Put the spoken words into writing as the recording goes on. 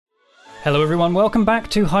Hello everyone, welcome back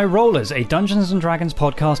to High Rollers, a Dungeons & Dragons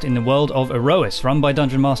podcast in the world of Aerois, run by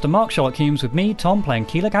Dungeon Master Mark Sherlock Humes, with me, Tom, playing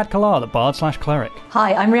Keelik Adkalar, the Bard/Cleric.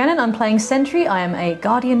 Hi, I'm Rhiannon, I'm playing Sentry, I am a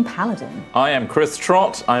Guardian Paladin. I am Chris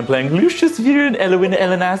Trott, I'm playing Lucius Viren Elwin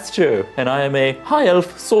Elenastro, and I am a High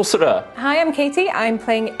Elf Sorcerer. Hi, I'm Katie, I'm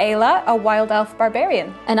playing Ayla, a Wild Elf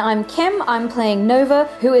Barbarian. And I'm Kim, I'm playing Nova,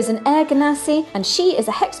 who is an Air Ganassi, and she is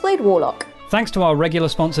a Hexblade Warlock. Thanks to our regular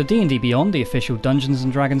sponsor D&D Beyond, the official Dungeons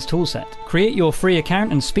 & Dragons toolset. Create your free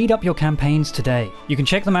account and speed up your campaigns today. You can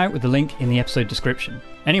check them out with the link in the episode description.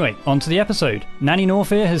 Anyway, on to the episode. Nanny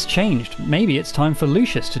Norfear has changed. Maybe it's time for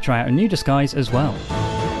Lucius to try out a new disguise as well.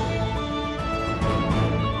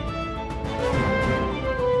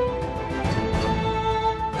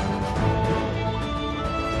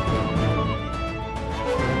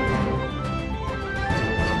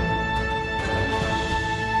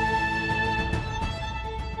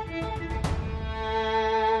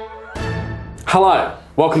 Hello,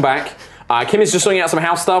 welcome back. Kim is just sorting out some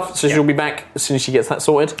house stuff, so she'll be back as soon as she gets that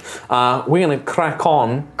sorted. We're going to crack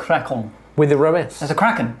on with the Aerois. There's a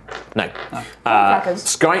Kraken. No.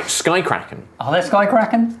 Sky Kraken. Are there Sky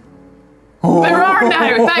Kraken? There are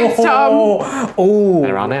now, thanks Tom. Oh,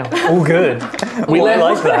 there are now. Oh, good. We I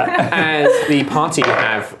left like that. as the party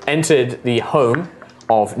have entered the home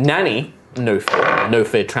of Nanny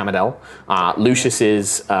Norfear Tramadel,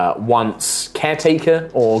 Lucius's once caretaker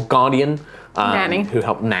or guardian. Nanny. Who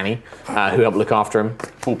helped look after him.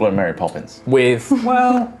 Full-blown Mary Poppins. With,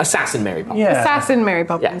 Assassin Mary Poppins. Yeah. Assassin Mary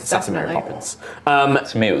Poppins. Yeah, Assassin Mary definitely.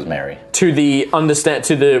 Poppins. To me, it was Mary. To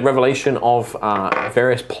the revelation of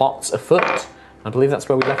various plots afoot. I believe that's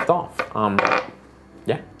where we left off.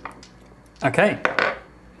 Yeah. Okay.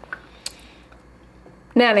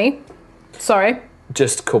 Nanny. Sorry.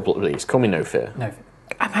 Just please call me No Fear. No.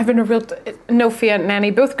 I'm having a real no fear,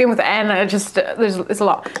 Nanny. Both begin with N. It's a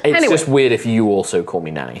lot. It's Anyway. just weird if you also call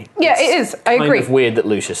me Nanny. Yeah, it is. I agree. Kind of weird that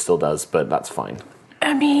Lucius still does, but that's fine.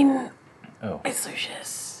 I mean, it's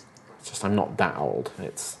Lucius. It's just I'm not that old.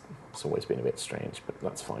 It's always been a bit strange, but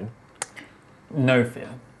that's fine. No fear.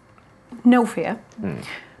 No fear.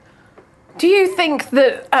 Do you think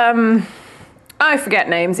that I forget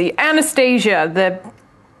names? Anastasia.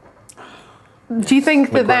 Do you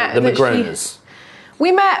think The that Magronas.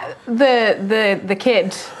 we met the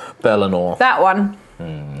kid, Bellinor. that one,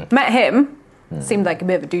 met him, seemed like a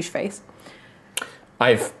bit of a douche face.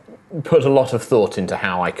 I've put a lot of thought into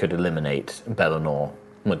how I could eliminate Bellinor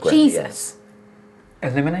McGregor. Jesus.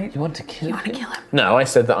 Eliminate? You want to kill him? Kill him. No, I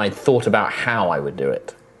said that I'd thought about how I would do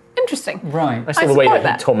it. Interesting. Right. I saw the way support that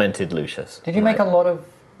he that. tormented Lucius. Did you make a lot of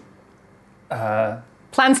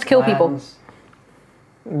Plans to kill people. plans?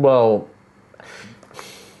 Well,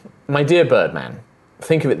 my dear Birdman,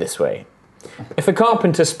 think of it this way. If a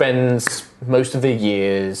carpenter spends most of their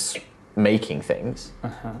years making things,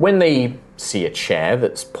 when they see a chair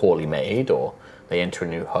that's poorly made or they enter a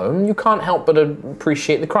new home, you can't help but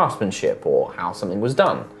appreciate the craftsmanship or how something was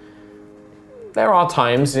done. There are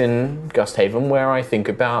times in Gusthaven where I think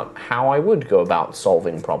about how I would go about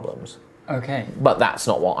solving problems. Okay. But that's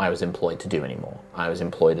not what I was employed to do anymore. I was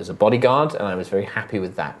employed as a bodyguard, and I was very happy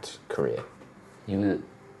with that career.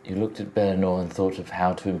 You looked at Bellinor and thought of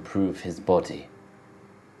how to improve his body.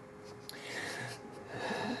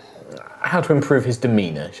 How to improve his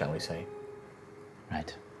demeanour, shall we say.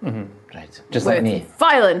 Right. Right. Just like With me.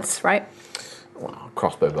 violence, right? Well,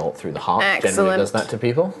 crossbow bolt through the heart generally Excellent. does that to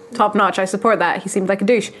people. Top notch. I support that. He seemed like a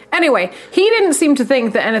douche. Anyway, he didn't seem to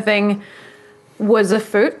think that anything was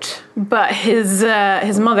afoot, but his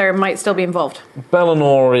mother might still be involved.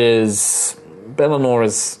 Bellinor is...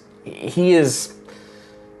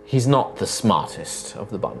 He's not the smartest of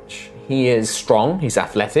the bunch. He is strong, he's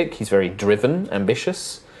athletic, he's very driven,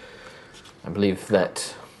 ambitious. I believe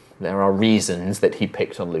that there are reasons that he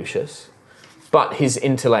picked on Lucius. But his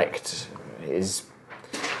intellect is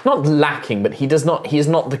not lacking, but he is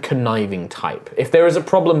not the conniving type. If there is a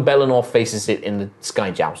problem, Bellinor faces it in the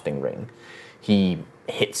sky jousting ring. He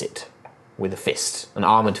hits it with a fist, an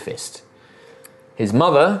armoured fist. His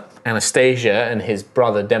mother, Anastasia, and his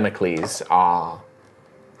brother Democles are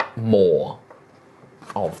more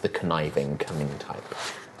of the conniving, cunning type.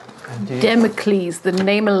 Democles, the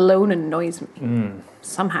name alone annoys me.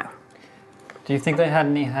 Somehow. Do you think they had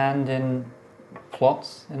any hand in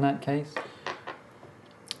plots in that case?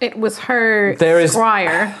 It was her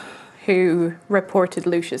squire who reported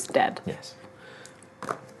Lucius dead. Yes.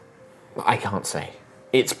 I can't say.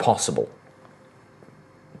 It's possible.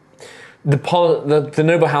 The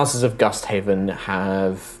noble houses of Gusthaven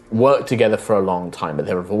have worked together for a long time, but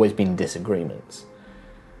there have always been disagreements.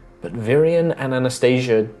 But Virion and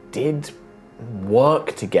Anastasia did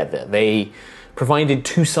work together. They provided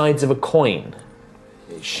two sides of a coin.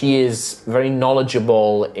 She is very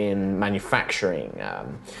knowledgeable in manufacturing.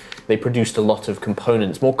 They produced a lot of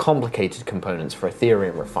components, more complicated components for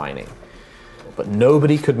Ethereum refining. But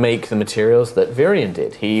nobody could make the materials that Virion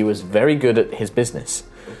did. He was very good at his business.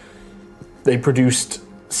 They produced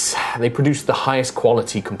the highest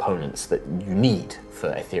quality components that you need for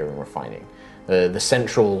Ethereum refining. The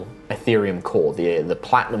central Ethereum core, the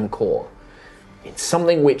platinum core. It's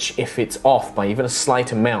something which, if it's off by even a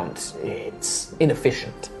slight amount, it's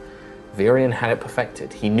inefficient. Virion had it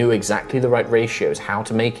perfected. He knew exactly the right ratios, how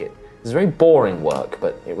to make it. It was very boring work,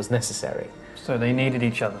 but it was necessary. So they needed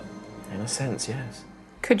each other. In a sense, yes.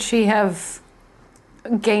 Could she have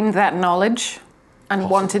gained that knowledge and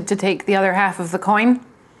wanted to take the other half of the coin?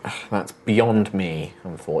 That's beyond me,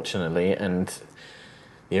 unfortunately, and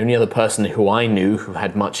the only other person who I knew who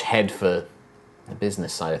had much head for the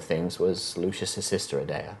business side of things was Lucius's sister,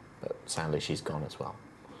 Aerois, but sadly she's gone as well.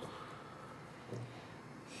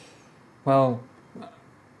 Well,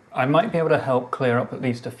 I might be able to help clear up at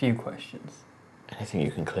least a few questions. Anything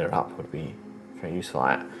you can clear up would be very useful.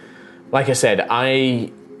 Like I said,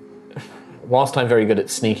 whilst I'm very good at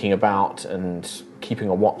sneaking about and keeping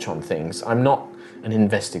a watch on things, I'm not an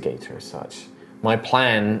investigator as such.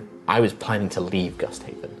 I was planning to leave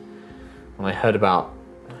Gusthaven. When I heard about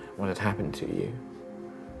what had happened to you,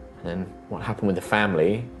 and then what happened with the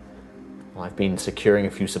family, well, I've been securing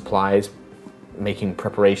a few supplies, making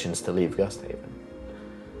preparations to leave Gusthaven.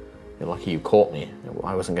 You're lucky you caught me.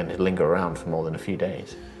 I wasn't going to linger around for more than a few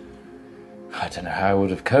days. I don't know how I would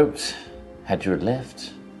have coped had you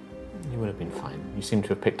left. You would have been fine. You seem to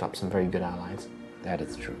have picked up some very good allies. That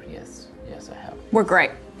is true, yes. Yes, I have. We're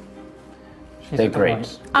great. They're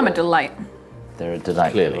great. I'm a delight. They're a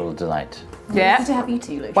delight. Clearly. Little delight. Yeah. Good to have you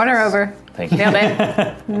too, Lucius. Won her over. Thank you. Nailed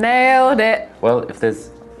it. Nailed it. Well, if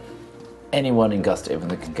there's anyone in Gusthaven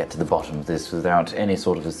that can get to the bottom of this without any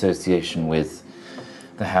sort of association with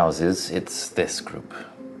the houses, it's this group.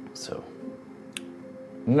 So,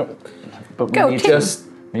 no, but we Go need, team.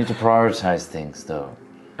 we need to prioritize things, though.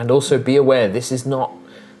 And also be aware, this is not...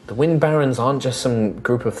 The Wind Barons aren't just some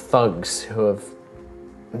group of thugs who have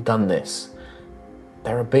done this.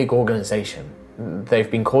 They're a big organization. They've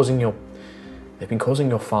been causing your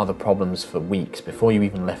father problems for weeks before you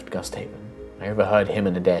even left Gusthaven. I overheard him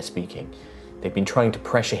and Adair speaking. They've been trying to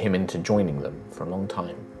pressure him into joining them for a long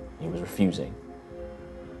time. He was refusing.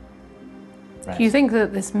 Right. Do you think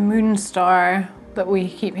that this moon star that we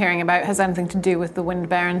keep hearing about has anything to do with the Wind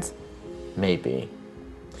Barons? Maybe.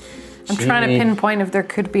 I'm trying to pinpoint if there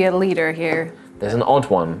could be a leader here. There's an odd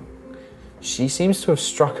one. She seems to have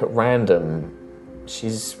struck at random.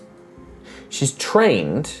 She's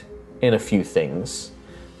trained in a few things.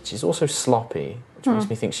 She's also sloppy, which makes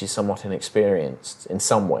me think she's somewhat inexperienced in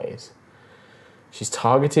some ways. She's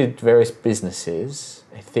targeted various businesses,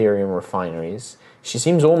 Ethereum refineries. She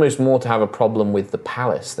seems almost more to have a problem with the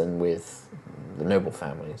palace than with the noble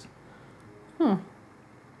families.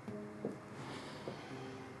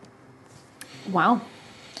 Wow.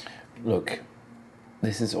 Look,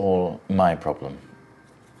 this is all my problem.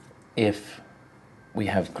 If we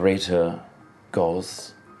have greater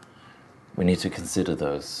goals, we need to consider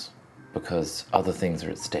those, because other things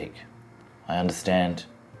are at stake. I understand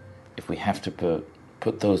if we have to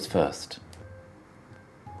put those first.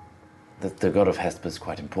 The god of Hesper is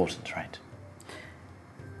quite important, right?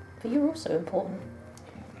 But you're also important.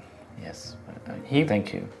 Yes, He-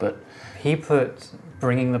 thank you, but He put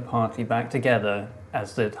bringing the party back together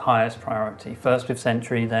as the highest priority. First with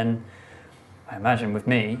Sentry, then, I imagine, with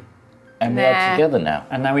me, and we are Nah. together now.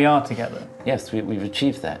 and now we are together. Yes, we've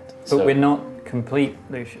achieved that. But we're not complete,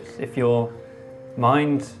 Lucius. If your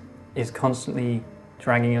mind is constantly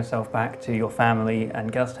dragging yourself back to your family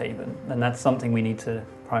and Gusthaven, then that's something we need to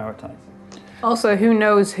prioritize. Also, who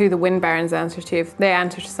knows who the Wind Barons answer to? If they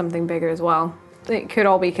answer to something bigger as well, it could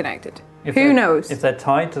all be connected. If Who they're- knows? If they're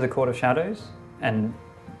tied to the Court of Shadows, and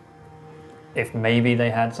if maybe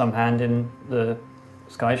they had some hand in the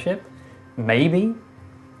skyship, maybe,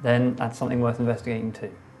 then that's something worth investigating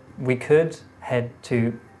too. We could head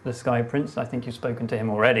to the Sky Prince. I think you've spoken to him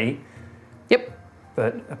already, Yep.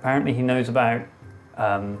 but apparently he knows about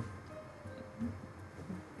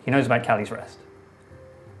Callie's Rest.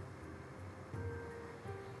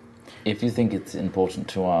 If you think it's important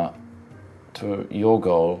to your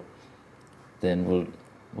goal, then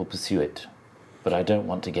we'll pursue it. But I don't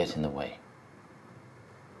want to get in the way.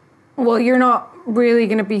 Well, you're not really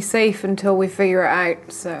going to be safe until we figure it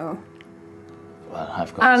out, so... Well,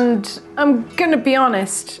 I've got... And I'm going to be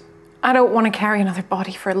honest, I don't want to carry another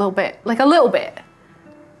body for a little bit. Like, a little bit.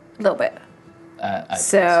 A little bit.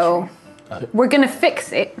 So we're going to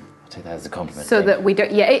fix it I'll take that as a compliment. so thank that you. we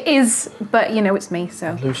don't... Yeah, it is, but, you know, it's me,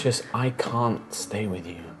 so... Lucius, I can't stay with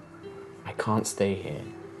you. I can't stay here.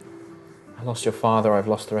 I lost your father, I've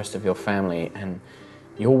lost the rest of your family, and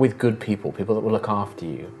you're with good people, people that will look after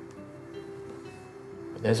you.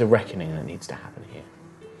 But there's a reckoning that needs to happen here.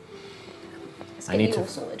 Let's I get need you to- all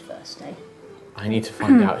sorted first, eh? I need to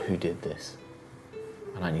find out who did this,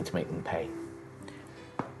 and I need to make them pay.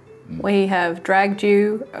 We have dragged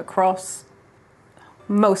you across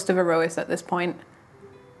most of Aerois at this point.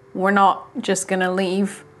 We're not just going to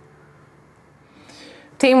leave.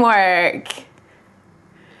 Teamwork.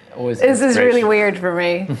 Always This is really inspiration. weird for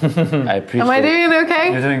me. I appreciate Am I doing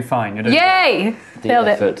okay? You're doing fine. You're doing Yay! the Nailed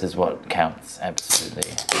it. effort is what counts,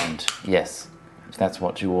 absolutely. And yes, if that's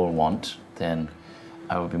what you all want, then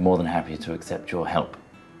I would be more than happy to accept your help.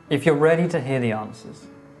 If you're ready to hear the answers,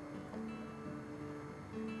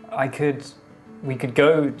 we could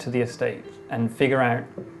go to the estate and figure out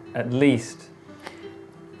at least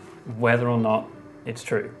whether or not it's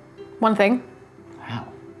true. One thing. How?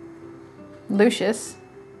 Lucius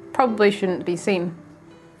probably shouldn't be seen.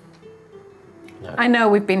 No. I know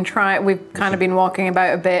we've kind of been walking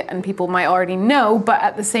about a bit and people might already know, but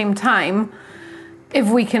at the same time, if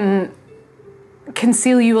we can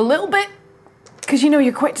conceal you a little bit, because you know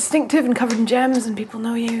you're quite distinctive and covered in gems and people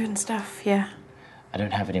know you and stuff, yeah. I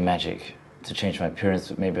don't have any magic to change my appearance,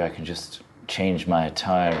 but maybe I can just change my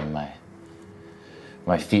attire and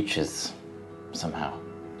my features somehow.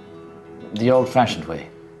 The old-fashioned way.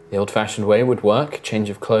 The old-fashioned way would work. Change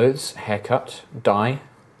of clothes, haircut, dye.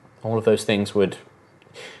 All of those things would...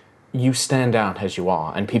 You stand out as you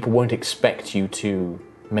are, and people won't expect you to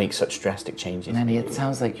make such drastic changes. Nanny, it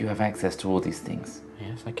sounds like you have access to all these things.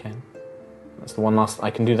 Yes, I can. That's the one last...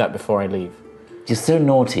 I can do that before I leave. You're so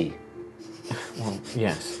naughty. Well,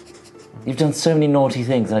 yes. You've done so many naughty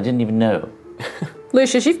things and I didn't even know.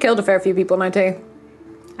 Lucius, you've killed a fair few people now too.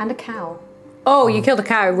 And a cow. Oh, you killed a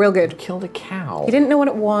cow, real good. Killed a cow. You didn't know what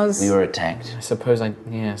it was. We were attacked. I suppose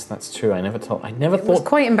Yes, that's true. I never thought... It was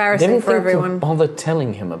quite embarrassing didn't for think everyone. To bother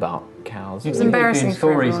telling him about cows. You'd was think it'd be embarrassing in for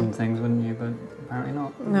stories everyone. and things, wouldn't you? But apparently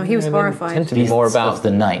not. No, he was horrified. Tend to be more Beasts about of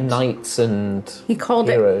the night. knights and He called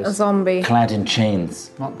heroes. it a zombie. Clad in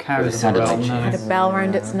chains. Not cows It of sounded the like realm, no. Had a bell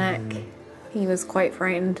round its neck. He was quite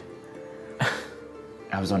frightened.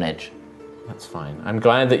 I was on edge. That's fine. I'm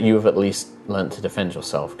glad that you have at least learnt to defend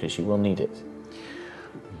yourself, because you will need it.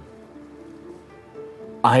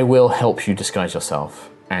 I will help you disguise yourself,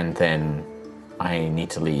 and then I need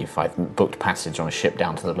to leave. I've booked passage on a ship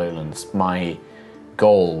down to the lowlands. My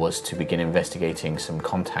goal was to begin investigating some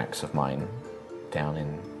contacts of mine down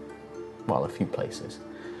in, well, a few places.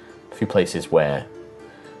 A few places where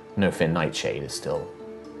No Fear Nightshade is still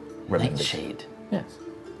remembered. Nightshade. Yes.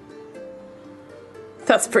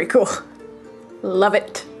 That's pretty cool. Love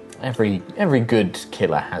it. Every good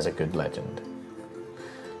killer has a good legend.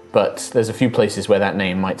 But there's a few places where that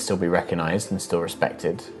name might still be recognised and still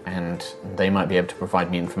respected, and they might be able to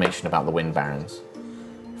provide me information about the Wind Barons.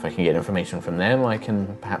 If I can get information from them, I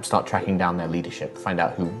can perhaps start tracking down their leadership, find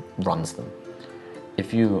out who runs them.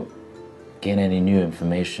 If you gain any new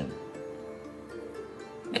information,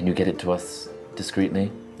 can you get it to us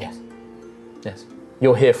discreetly? Yes. Yes.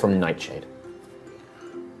 You'll hear from Nightshade.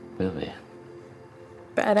 Will we?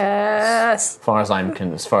 Badass. As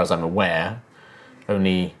far as I'm aware,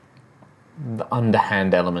 only the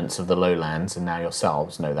underhand elements of the lowlands and now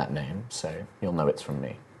yourselves know that name, so you'll know it's from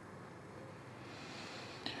me.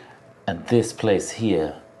 And this place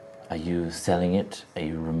here, are you selling it? Are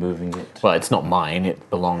you removing it? Well, it's not mine, it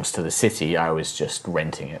belongs to the city, I was just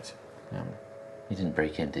renting it. You didn't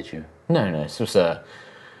break in, did you? No, this was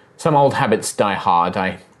some old habits die hard.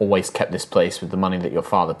 I always kept this place with the money that your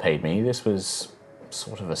father paid me. This was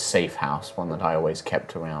sort of a safe house, one that I always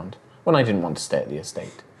kept around when I didn't want to stay at the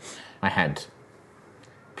estate. I had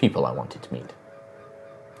people I wanted to meet.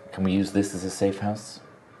 Can we use this as a safe house?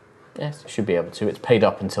 Yes, you should be able to. It's paid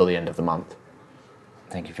up until the end of the month.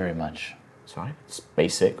 Thank you very much. It's all right. It's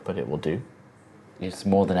basic, but it will do. It's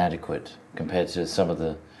more than adequate compared to some of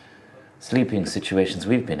the sleeping situations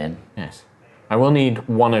we've been in. Yes. I will need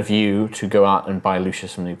one of you to go out and buy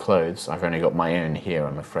Lucius some new clothes. I've only got my own here,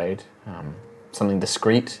 I'm afraid. Something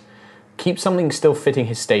discreet. Keep something still fitting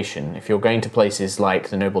his station. If you're going to places like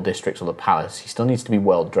the Noble District or the Palace, he still needs to be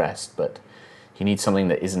well dressed, but he needs something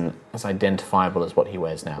that isn't as identifiable as what he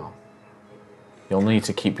wears now. You'll need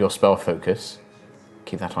to keep your spell focus.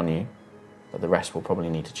 Keep that on you, but the rest will probably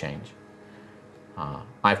need to change.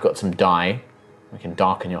 I've got some dye. We can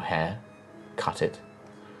darken your hair, cut it,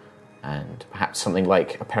 and perhaps something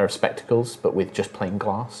like a pair of spectacles, but with just plain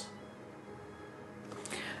glass.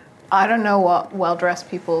 I don't know what well-dressed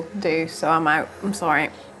people do, so I'm out. I'm sorry.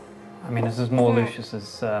 I mean, this is more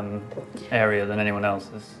Lucius's area than anyone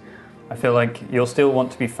else's. I feel like you'll still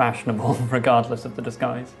want to be fashionable regardless of the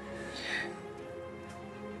disguise.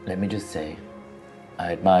 Let me just say,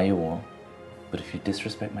 I admire you all, but if you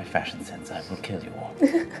disrespect my fashion sense, I will kill you all.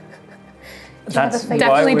 That's why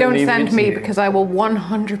Definitely we're don't leaving send it to me you. because I will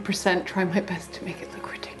 100% try my best to make it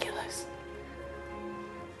look ridiculous.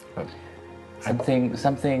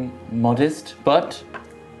 Something modest, but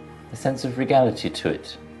a sense of regality to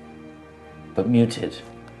it. But muted,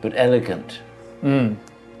 but elegant.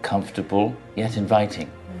 Comfortable, yet inviting.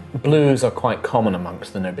 Blues are quite common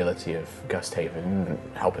amongst the nobility of Gusthaven,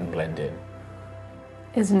 helping blend in.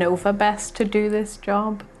 Is Nova best to do this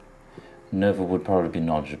job? Nova would probably be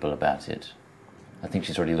knowledgeable about it. I think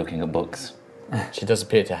she's already looking at books. She does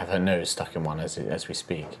appear to have her nose stuck in one as we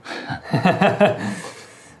speak.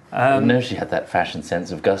 I didn't know she had that fashion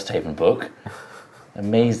sense of Gusthaven book.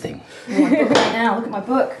 Amazing. My book right now. Look at my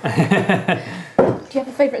book. Do you have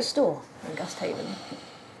a favourite store in Gusthaven?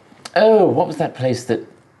 Oh, what was that place that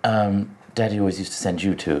Daddy always used to send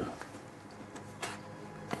you to?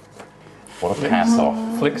 What a pass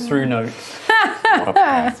off. Flicks through notes. What a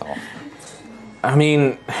pass off. I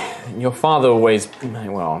mean, your father always,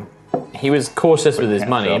 well, he was cautious with his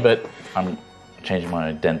money, but... I'm changing my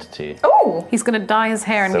identity. Oh! He's going to dye his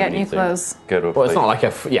hair and So get we new need to clothes. Go to a Well, it's place. not like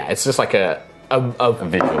it's just like a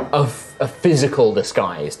visual. a physical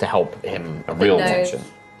disguise to help him A real nose.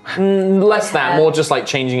 attention. Less that, more just like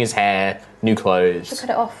changing his hair, new clothes. Cut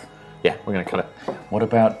it off. Yeah, we're gonna cut it. What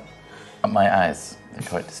about my eyes? They're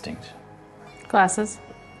quite distinct. Glasses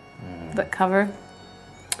that cover.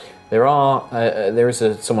 There is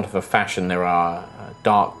a somewhat of a fashion. There are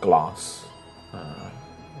dark glass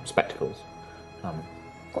spectacles.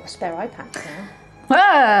 Got a spare eye patch now.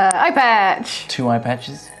 Eye patch! 2 eye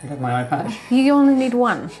patches? You have my eye patch. You only need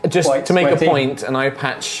one. Just Quite to make sweaty. a point, an eye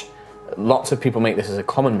patch. Lots of people make this as a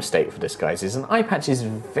common mistake for disguises. An eye patch is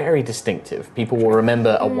very distinctive. People will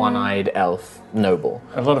remember a one-eyed elf noble.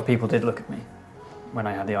 A lot of people did look at me when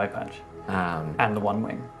I had the eye patch and the one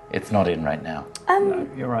wing. It's not in right now. No,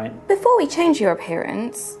 you're right. Before we change your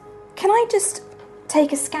appearance, can I just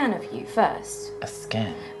take a scan of you first? A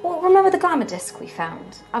scan. Well, remember the glamour disc we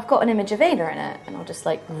found? I've got an image of Ayla in it, and I'll just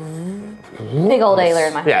like big old Ayla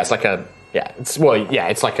in my hand. Yeah, it's like a it's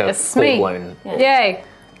like a It's me. full-blown. Yay!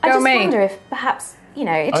 I Go just me! wonder if perhaps it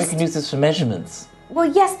Oh, you just can use this for measurements. well,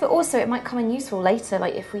 yes, but also it might come in useful later,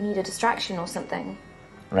 like if we need a distraction or something,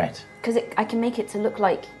 Right. because I can make it to look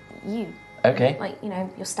like you, Okay. like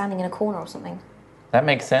you're standing in a corner or something. That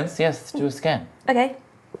makes sense. Yes, let's do a scan. Okay.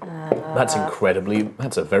 That's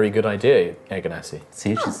a very good idea, Eganassi.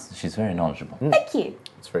 See, she's very knowledgeable. Thank you.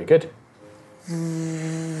 It's very good.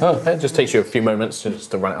 It just takes you a few moments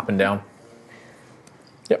just to run it up and down.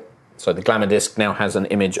 Yep. So the glamour disc now has an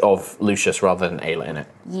image of Lucius rather than Ayla in it.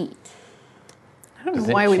 Yeet. I don't Does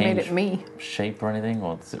know it why we made change it me. shape or anything,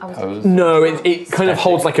 or does it was- pose? No, it kind of Static.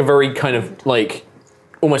 holds like a very kind of like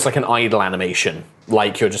almost like an idle animation,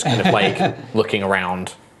 like you're just kind of like looking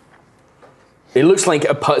around. It looks like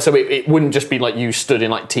so it wouldn't just be like you stood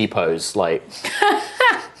in like T-pose, like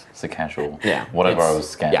It's a casual. yeah, Whatever I it's- was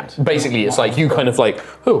scanned. Yeah, basically it's like you kind of like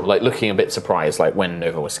like looking a bit surprised, like when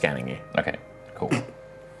Nova was scanning you. Okay. Cool.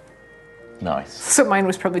 Nice. So mine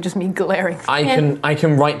was probably just me glaring. I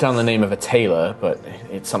can write down the name of a tailor, but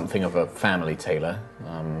it's something of a family tailor.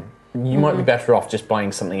 You might be better off just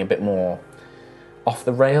buying something a bit more off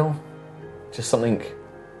the rail, just something.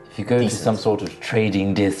 If you go to Decent. some sort of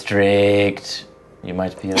trading district, you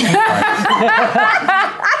might be able to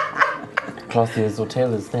find clothiers or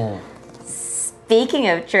tailors there. Speaking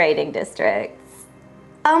of trading districts,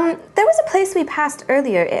 there was a place we passed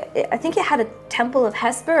earlier. I think it had a temple of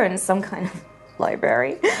Hesper and some kind of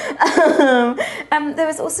library. There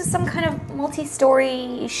was also some kind of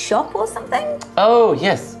multi-story shop or something. Oh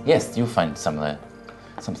yes, you'll find something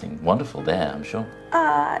wonderful there, I'm sure.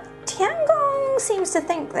 Tiangong seems to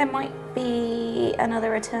think there might be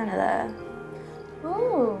another returner there.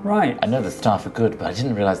 Oh. Right. I know the staff are good, but I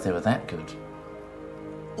didn't realise they were that good.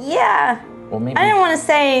 Yeah. Or maybe I didn't want to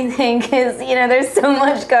say anything because, there's so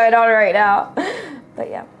much going on right now. But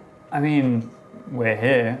yeah. I mean, we're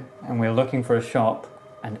here and we're looking for a shop,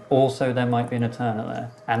 and also there might be an Eterna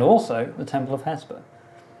there, and also the Temple of Hesper,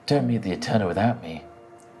 don't meet the Eterna without me.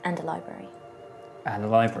 And a library. and a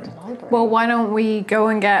library. Well, why don't we go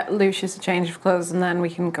and get Lucius a change of clothes and then we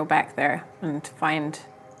can go back there and find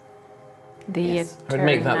the... I would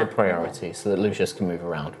make that the priority so that Lucius can move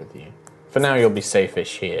around with you. For now, you'll be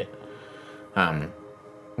safe-ish here.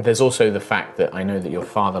 There's also the fact that I know that your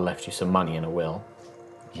father left you some money in a will.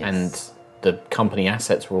 Yes. and the company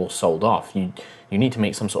assets were all sold off. You need to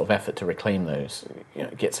make some sort of effort to reclaim those.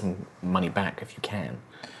 Get some money back if you can.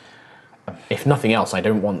 If nothing else, I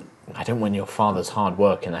don't want your father's hard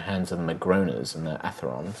work in the hands of the Magronas and the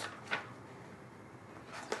Atherons.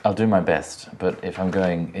 I'll do my best, but if I'm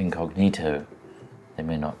going incognito, they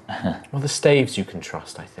may not. Well, the staves you can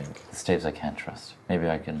trust, I think. The staves I can't trust. Maybe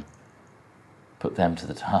I can put them to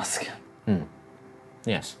the task.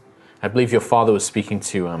 Yes. I believe your father was speaking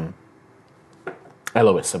to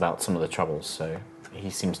Aerois about some of the troubles, so he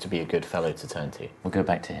seems to be a good fellow to turn to. We'll go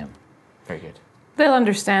back to him. Very good. They'll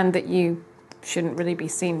understand that you shouldn't really be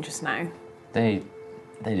seen just now. They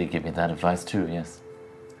did give me that advice too, yes.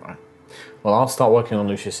 Right. Well, I'll start working on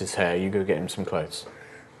Lucius's hair. You go get him some clothes.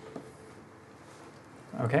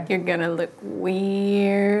 Okay. You're gonna look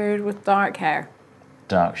weird with dark hair.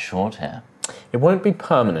 Dark short hair. It won't be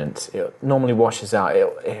permanent. It normally washes out.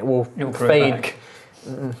 It will It'll grow fade. back.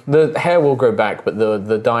 The hair will grow back, but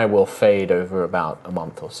the dye will fade over about a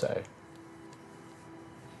month or so.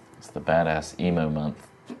 It's the badass emo month.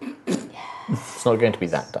 It's not going to be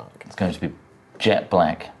that dark. It's going to be jet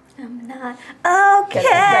black. I'm not Get a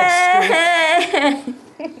okay.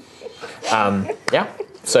 Yeah.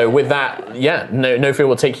 So with that, Nofia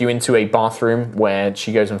will take you into a bathroom where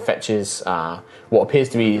she goes and fetches what appears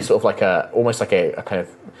to be sort of like almost like a kind of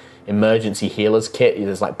emergency healer's kit.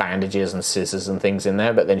 There's like bandages and scissors and things in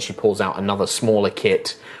there, but then she pulls out another smaller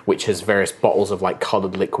kit which has various bottles of like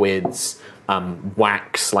coloured liquids,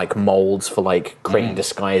 wax, like molds for like creating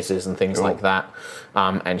disguises and things like that.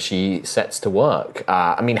 And she sets to work.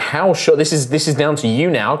 I mean, how short? This is down to you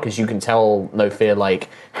now, because you can tell Nofia, like,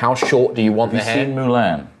 how short do you want the Have you hair? seen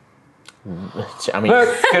Mulan? I mean,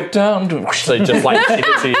 Let's get down to... so just like she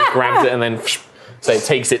literally just grabs it and then so it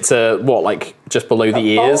takes it to what, like just below the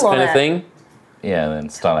ears bowl on kind of it. thing. Yeah, then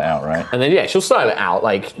style it out, right? And then she'll style it out.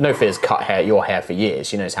 Like Nofia's cut your hair for years.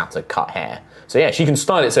 She knows how to cut hair. So yeah, she can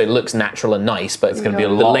style it so it looks natural and nice, but It's going to be a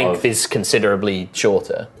the lot length of... is considerably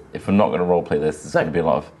shorter. If we're not going to roleplay this, it's going to be a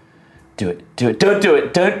lot of... Do it, don't do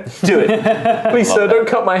it, don't do it. Please, sir, don't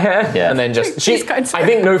cut my hair. Yeah. And then just She's kind of- I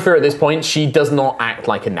think Nofia at this point, she does not act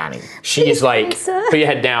like a nanny. She is like, sir. put your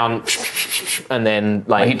head down, and then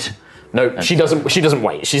like, Wait. no, she doesn't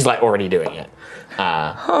wait. She's like already doing it.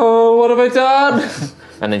 Oh, what have I done?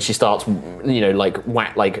 And then she starts,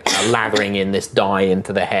 lathering in this dye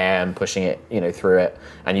into the hair and pushing it, through it.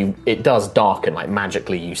 And it does darken, like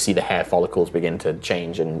magically you see the hair follicles begin to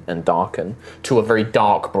change and darken to a very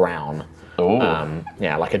dark brown. Ooh.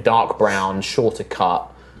 Like a dark brown, shorter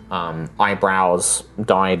cut, eyebrows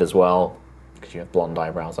dyed as well, because you have blonde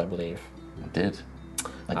eyebrows, I believe. I did.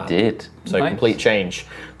 So Nice. complete change.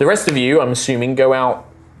 The rest of you, I'm assuming, go out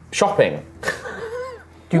shopping.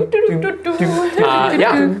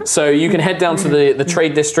 So you can head down to the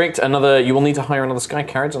trade district. You will need to hire another sky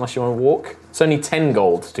carriage unless you want to walk. It's only 10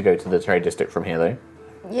 gold to go to the trade district from here, though.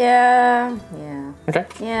 Yeah. Okay.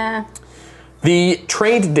 Yeah. The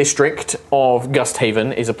trade district of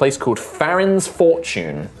Gusthaven is a place called Farron's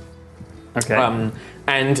Fortune. Okay.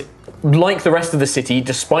 And like the rest of the city,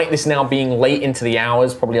 despite this now being late into the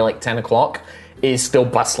hours, probably like 10 o'clock, is still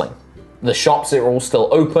bustling. The shops are all still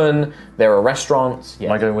open. There are restaurants.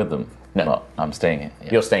 Am I going with them? No. Well, I'm staying here. Yeah.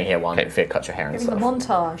 You're staying here while Nofia cuts your hair and The stuff.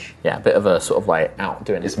 montage. Yeah, a bit of a sort of like out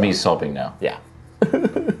doing It's stuff. me sobbing now, Yeah.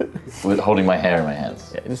 with holding my hair in my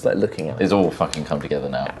hands. Yeah, just like looking at it. It's all fucking come together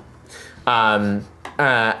now.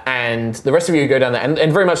 And the rest of you go down there,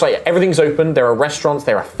 and very much like everything's open. There are restaurants,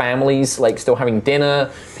 there are families like still having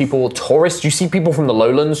dinner. Tourists. You see people from the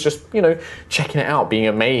lowlands just checking it out, being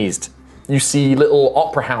amazed. You see little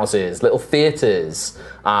opera houses, little theatres.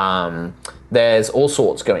 There's all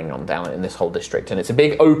sorts going on down in this whole district, and it's a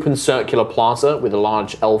big open circular plaza with a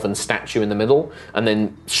large elven statue in the middle, and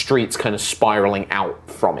then streets kind of spiraling out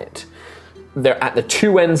from it. There, at the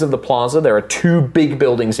two ends of the plaza, there are two big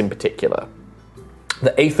buildings in particular.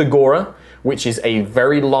 The Eighth Agora, which is a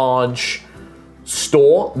very large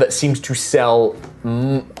store that seems to sell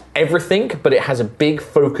everything, but it has a big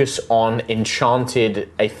focus on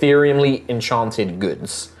ethereally enchanted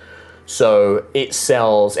goods. So it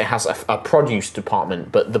has a produce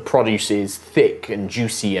department, but the produce is thick and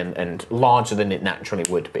juicy and larger than it naturally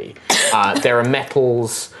would be. There are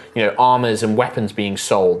metals, armors and weapons being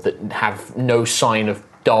sold that have no sign of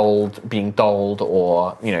being dulled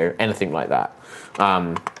or anything like that.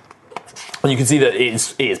 And you can see that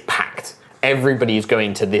it is packed. Everybody is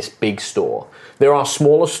going to this big store. There are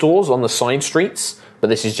smaller stores on the side streets, but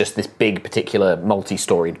this is just this big, particular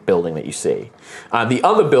multi-storied building that you see. The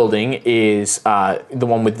other building is the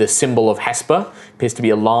one with the symbol of Hesper. Appears to be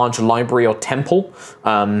a large library or temple,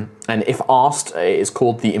 and if asked, it is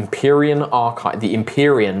called the Empyrean Archive. The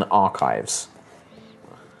Empyrean Archives.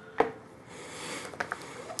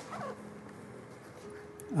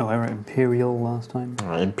 Oh, I wrote Imperial last time.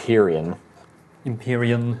 Empyrean.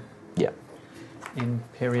 Empyrean. Yeah.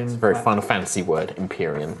 Empyrean. Very Final Fantasy word,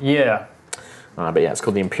 Empyrean. Yeah. But yeah, it's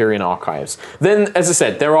called the Empyrean Archives. Then, as I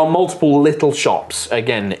said, there are multiple little shops.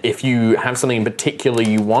 Again, if you have something in particular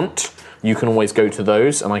you want, you can always go to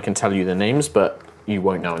those, and I can tell you the names, but you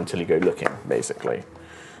won't know until you go looking, basically.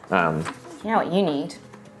 You know what you need?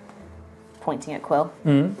 Pointing at Quill.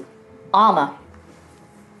 Armor.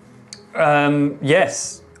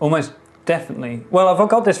 Yes, almost definitely. Well, I've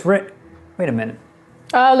got this ring. Wait a minute.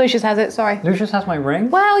 Oh, Lucius has it, sorry. Lucius has my ring?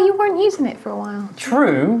 Well, you weren't using it for a while.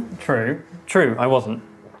 True, I wasn't.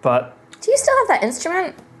 But Do you still have that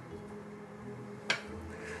instrument?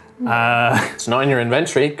 It's not in your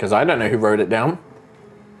inventory, because I don't know who wrote it down.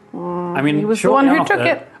 I mean, He was the shortly one who after, took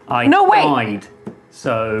it. I No, wait. died.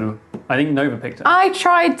 So I think Nova picked it. I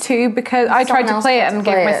tried to because I tried to else play it tried to and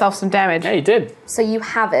play gave it. myself some damage. Yeah, you did. So you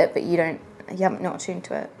have it, but you haven't not attuned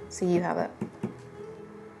to it. So you have it.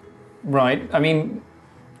 Right. I mean,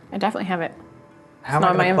 I definitely have it. how Not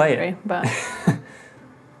am in I my going to play inventory, it?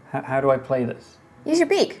 but How do I play this? Use your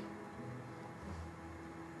beak.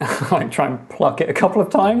 Like try and pluck it a couple of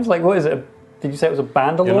times? Like what is it? Did you say it was a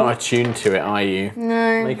bandolore? You're not attuned to it, are you?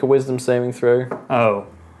 No. Make a wisdom saving throw. Oh,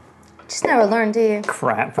 Just never learn, do you?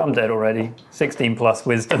 crap. I'm dead already. 16 plus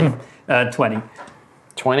wisdom. 20.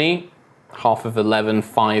 20, half of 11,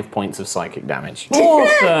 5 points of psychic damage.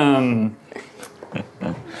 Awesome!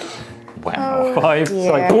 Wow. 5. dear.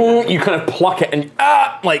 So like, Boom, you kind of pluck it and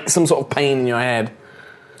like some sort of pain in your head.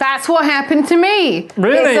 that's what happened to me.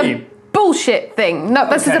 Really? It's a bullshit thing. No,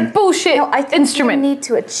 this is a Okay. bullshit No, I think instrument. you need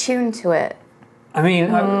to attune to it. I mean,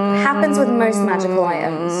 Happens with most magical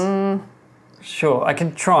items. sure, I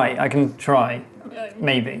can try.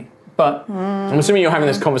 Maybe. But, I'm assuming you're having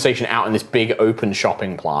this conversation out in this big open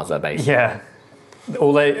shopping plaza, basically. yeah.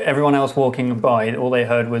 Everyone else walking by, all they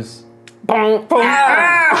heard was... I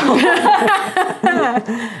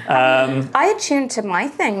attune to my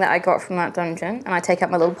thing that I got from that dungeon, and I take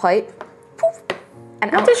out my little pipe. Poof,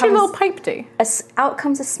 and What out does your comes, little pipe do? out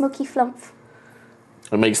comes a smoky flump.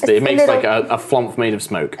 It makes a like little- a flump made of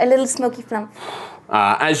smoke. A little smoky flump.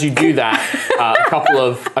 As you do that, a couple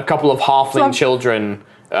of halfling children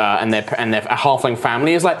and their halfling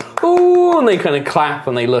family is like, ooh, and they kind of clap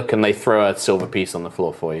and they look and they throw a silver piece on the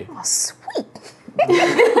floor for you. Oh, sweet. A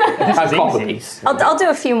copper easy. piece. I'll do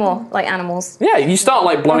a few more, like animals. Yeah, you start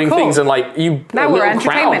like blowing cool. things and like a Now we're little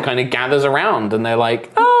crowd entertainment. kind of gathers around and they're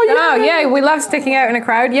like, Oh, yeah, we love sticking out in a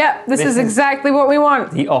crowd. Yep, this This is is- exactly what we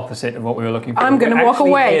want. The opposite of what we were looking for. I'm gonna We're walk actually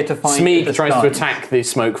away. here to find Smeek the tries to stone. attack the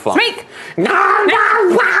smoke flump. Smeek! Don't.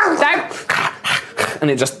 And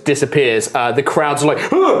it just disappears. The crowds are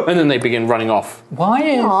like, "Ugh," and then they begin running off. Why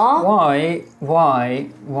is Aw.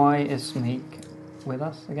 why is Smeek with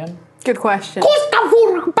us again? Good question.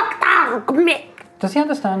 Does he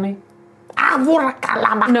understand me?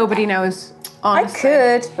 Nobody knows. I Honestly.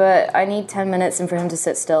 could, but I need 10 minutes and for him to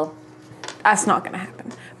sit still. That's not going to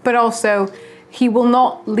happen. But also, he will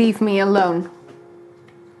not leave me alone.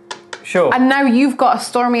 Sure. And now you've got a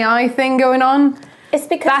stormy eye thing going on. It's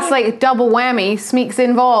because That's like a double whammy. Smeek's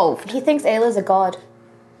involved, he thinks Ayla's a god.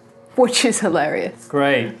 which is hilarious.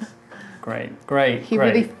 Great. He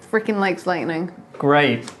really freaking likes lightning.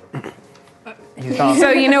 Great. He's dancing. So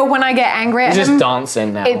you know when I get angry at He's him, just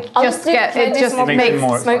dancing now. it just Makes him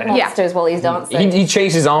more smoke exciting. monsters while he's dancing. He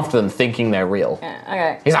chases after them thinking they're real. Yeah,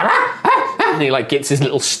 okay. He's like, "Ah, ah, ah," and he like gets his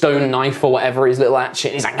little stone knife or whatever, his little hatchet.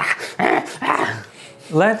 And he's like, "Ah, ah, ah."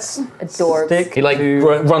 Let's Adorbs. stick He like to...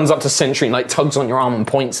 runs up to Sentry and like tugs on your arm and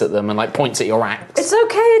points at them and like points at your axe. It's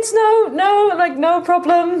okay, it's no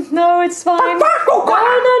problem. No, it's fine. No,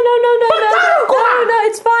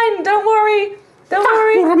 it's fine. Don't worry. Don't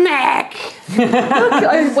worry.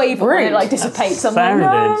 I wave and it like dissipates. I'm like,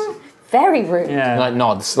 no. Sounded. Very rude. Yeah. Like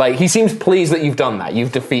nods. Like he seems pleased that you've done that.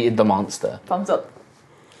 You've defeated the monster. Thumbs up.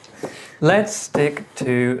 Let's stick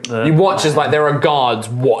to the... You watch as like there are guards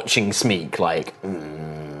watching Smeek. Like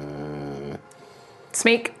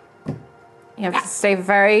Smeek, you have to stay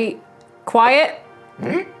very quiet,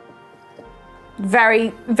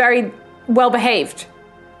 very, very well behaved.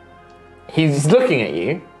 he's looking at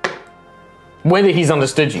you. Whether he's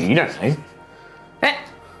understood you, you don't know. Eh,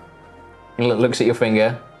 He looks at your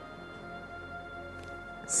finger.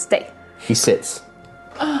 Stay. He sits.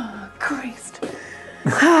 Christ.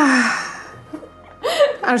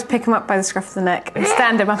 I'll just pick him up by the scruff of the neck and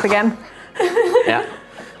stand him up again. Yeah.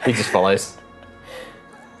 He just follows.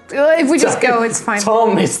 If we just go, it's fine.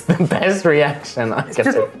 Tom is the best reaction.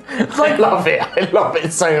 I love it. I love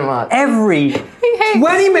it so much. Every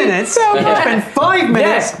 20 minutes, you spend 5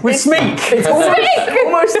 minutes with Smeek. It's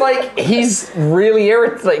almost like he's really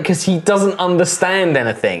irritated because he doesn't understand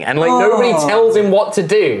anything, and like nobody tells him what to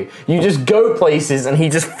do. You just go places, and he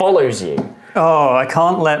just follows you. Oh, I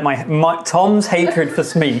can't let my Tom's hatred for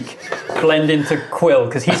Smeek blend into Quill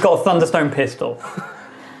because he's got a Thunderstone pistol.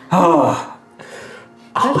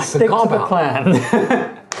 Let's stick to the plan.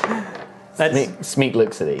 Smeek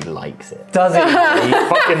looks at it, he likes it. Does he? He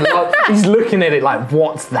fucking he's looking at it like,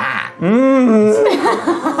 what's that?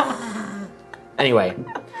 Anyway,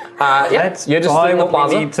 Let's you're just buy in the what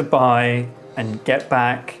plaza. we need to buy and get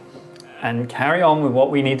back and carry on with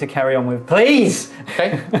what we need to carry on with. Please!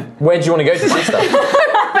 Okay. Where do you want to go to buy stuff?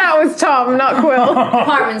 That was Tom, not Quill.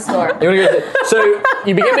 Department store. You want to go so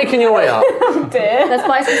you begin making your way up. Let's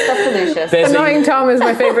buy some stuff to Lucius. There's Annoying Tom is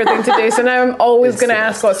my favourite thing to do, so now I'm always going to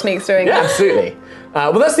ask what Smeek's doing. Yeah, absolutely.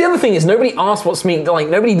 Well, that's the other thing is nobody asked what Smeek like.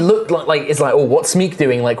 Nobody looked like it's like, oh, what's Smeek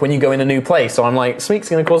doing? Like when you go in a new place. So I'm like, Smeek's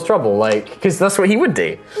going to cause trouble, like because that's what he would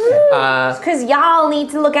do. Because y'all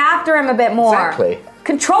need to look after him a bit more. Exactly.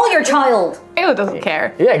 Control your child. Ayla doesn't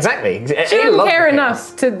care. Yeah, exactly. She doesn't care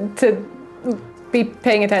enough to be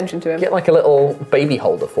paying attention to him. Get like a little baby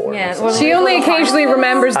holder for him. Yeah, well, She only occasionally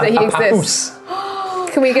remembers that he exists.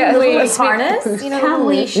 Can we get a Leash harness? You know, the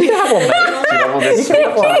leash. You can have one, mate. You know, this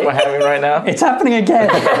we're having right now. It's happening again.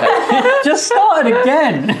 It just started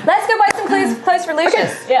again. Let's go buy some clothes for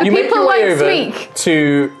Lucius. Yeah. You make People your way like over Smeek.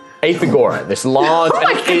 to Aethagora, this large. Oh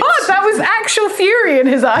my god, that was actual fury in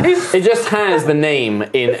his eyes. It just has the name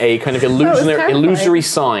in a kind of terrifying. illusory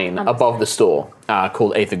sign above the store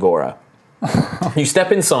called Aethagora. You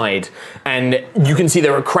step inside and you can see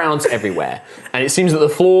there are crowds everywhere, and it seems that the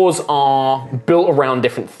floors are built around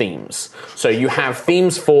different themes. So you have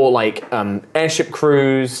themes for like airship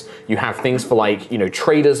crews, you have things for like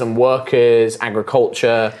traders and workers,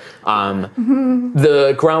 agriculture.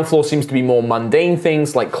 The ground floor seems to be more mundane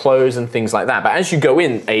things like clothes and things like that. But as you go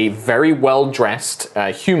in, a very well dressed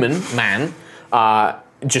human man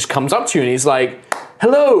just comes up to you and he's like,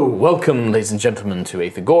 "Hello, welcome, ladies and gentlemen, to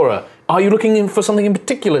Aethagora. Are you looking for something in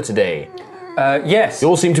particular today? Yes. You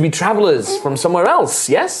all seem to be travelers from somewhere else,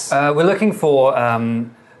 yes? We're looking for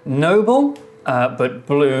noble, but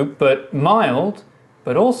blue, but mild,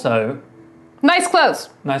 but also Nice clothes.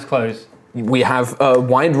 nice clothes. We have a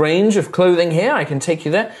wide range of clothing here. I can take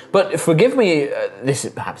you there. But forgive me, this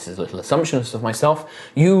is perhaps a little assumptionist of myself.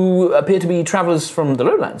 You appear to be travelers from the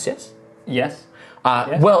lowlands, yes? Yes.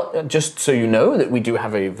 Well, just so you know that we do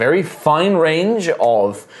have a very fine range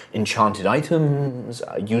of enchanted items,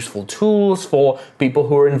 useful tools for people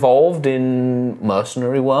who are involved in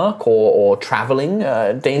mercenary work or traveling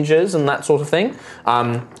dangers and that sort of thing.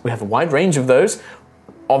 We have a wide range of those.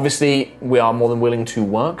 Obviously, we are more than willing to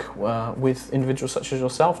work with individuals such as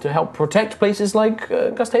yourself to help protect places like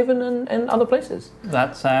Gusthaven and other places.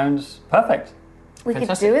 That sounds perfect. We could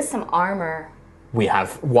Fantastic. do with some armor.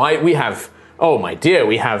 Oh my dear,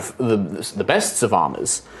 we have the bests of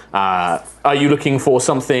armors. Are you looking for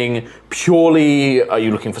something purely? Are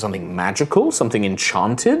you looking for something magical, something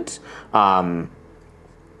enchanted? Anything.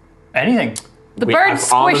 The We bird's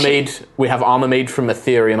have armor squishy. made. We have armor made from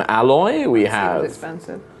ethereum alloy. We It's have.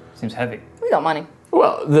 expensive. Seems heavy. We got money.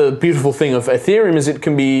 Well, the beautiful thing of ethereum is it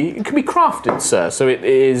can be crafted, sir. So it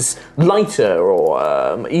is lighter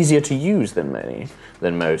or easier to use than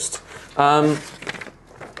most.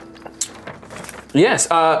 Yes.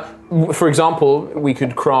 For example, we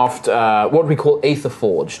could craft what we call aether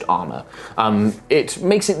forged armor. It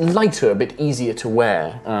makes it lighter, a bit easier to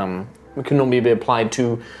wear. It can normally be applied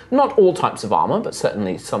to not all types of armor, but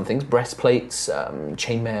certainly some things: breastplates,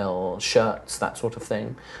 chainmail, shirts, that sort of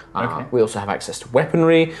thing. Okay. We also have access to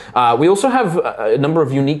weaponry. We also have a number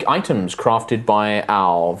of unique items crafted by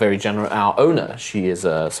our our owner. She is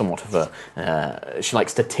somewhat of a she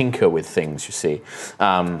likes to tinker with things. You see.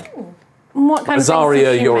 What kind of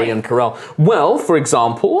Azaria, things Yori, and Corel. Well, for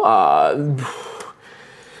example,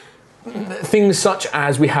 things such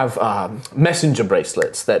as we have messenger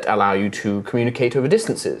bracelets that allow you to communicate over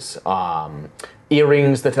distances,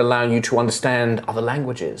 earrings that allow you to understand other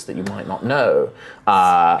languages that you might not know.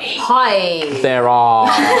 Hi. There are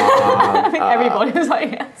Everybody was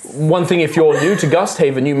like, yes. one thing. If you're new to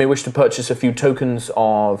Gusthaven, you may wish to purchase a few tokens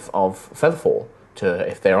of Featherfall.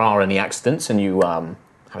 If there are any accidents and you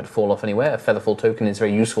have it fall off anywhere, a Featherfall token is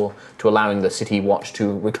very useful to allowing the city watch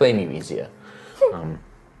to reclaim you easier.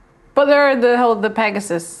 But there are the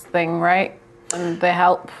Pegasus thing, right? And they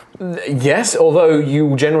help. Yes, although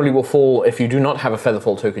you generally will fall, if you do not have a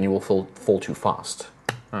Featherfall token, you will fall too fast.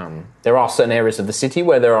 There are certain areas of the city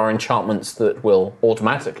where there are enchantments that will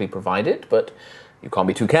automatically provide it, but you can't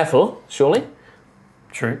be too careful, surely.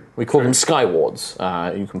 True. We call them Skywards.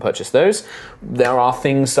 You can purchase those. There are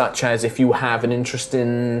things such as if you have an interest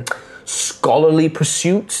in scholarly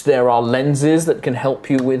pursuits, there are lenses that can help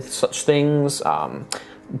you with such things.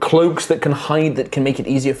 Cloaks that can make it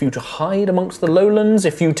easier for you to hide amongst the lowlands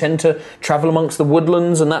if you tend to travel amongst the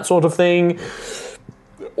woodlands and that sort of thing.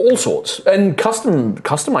 All sorts. And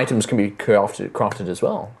custom items can be crafted as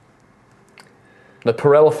well. The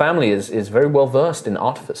Perel family is very well versed in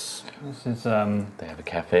artifice. This is They have a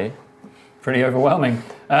cafe. pretty overwhelming.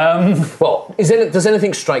 Well, does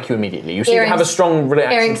anything strike you immediately? You seem to have a strong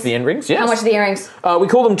reaction to the earrings. Yes. How much are the earrings? We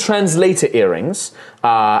call them translator earrings,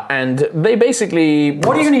 and they basically...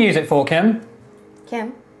 What are you going to use it for, Kim?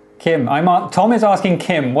 Kim? Kim, Tom is asking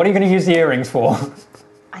Kim, what are you going to use the earrings for?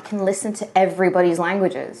 I can listen to everybody's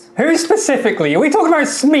languages. Who specifically? Are we talking about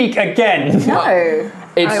Smeek again? No.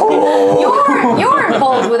 It's, You're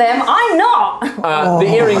involved with him. I'm not. the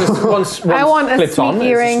earrings, once I want a clipped on, sneak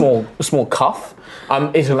earring. it's a small cuff.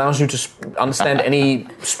 It allows you to understand any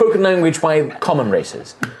spoken language by common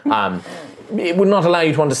races. It would not allow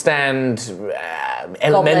you to understand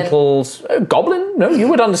elementals. Goblin? No, you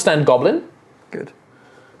would understand Goblin. Good.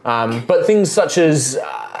 But things such as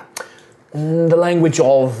the language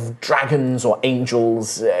of dragons or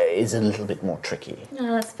angels is a little bit more tricky.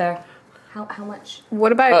 No, that's fair. How much?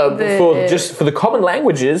 What about For the common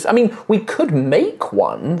languages, I mean, we could make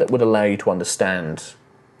one that would allow you to understand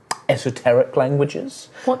esoteric languages.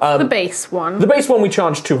 What's the base one? The base one we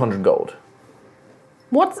charge 200 gold.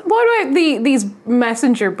 What about these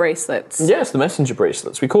messenger bracelets? Yes, the messenger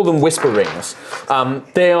bracelets. We call them whisper rings.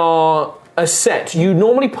 They are a set. You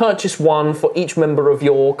normally purchase one for each member of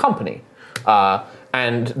your company.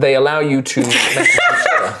 And they allow you to message each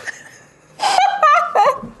other.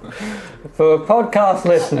 For podcast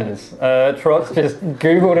listeners, Trot's just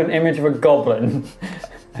Googled an image of a goblin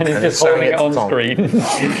and he's just holding it on screen.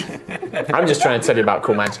 I'm just trying to tell you about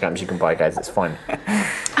cool magic items you can buy, guys. It's fine.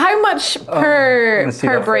 How much per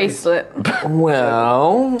bracelet?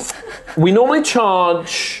 Well, we normally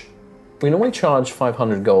charge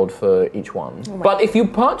 500 gold for each one. But if you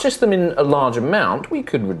purchase them in a large amount, we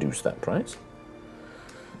could reduce that price.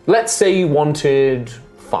 Let's say you wanted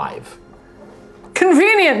 5.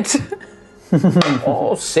 Convenient.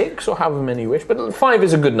 Or 6, or however many you wish. But 5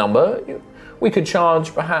 is a good number. We could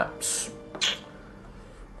charge perhaps,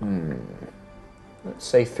 let's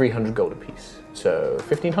say 300 gold apiece. So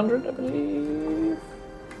 1,500, I believe.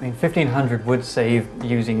 I mean, 1,500 would save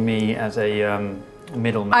using me as a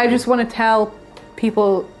middleman. I just want to tell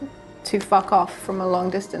people to fuck off from a long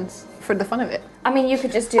distance for the fun of it. I mean, you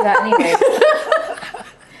could just do that anyway.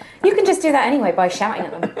 You can just do that anyway by shouting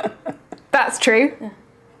at them. That's true. Yeah.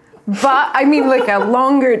 But, I mean, like a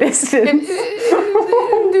longer distance.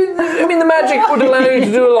 I mean, the magic would allow you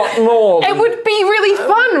to do a lot more. It would be really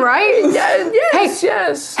fun, right? Yes, hey,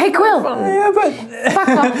 yes. Hey, Quill. Yeah, but... Fuck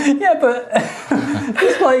off. Yeah, but...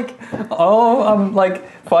 It's like, I'm like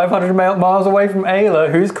 500 miles away from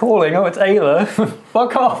Ayla. Who's calling? Oh, it's Ayla.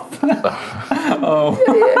 Fuck off.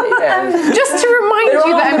 Just to remind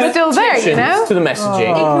you that I'm still there, you know? To the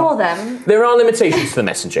messaging. Ignore them. There are limitations to the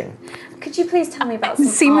messaging. Could you please tell me about some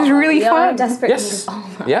Seems armor? really We are fun. in desperate Yes. need of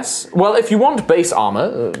armor. Yes. Well, if you want base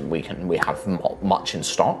armor, we have much in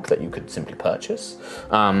stock that you could simply purchase.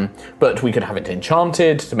 But we could have it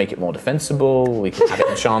enchanted to make it more defensible. We could have it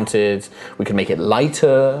enchanted. We could make it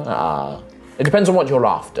lighter. It depends on what you're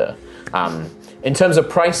after. In terms of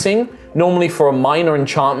pricing, normally for a minor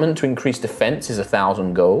enchantment to increase defense is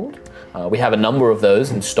 1,000 gold. We have a number of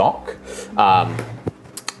those in stock.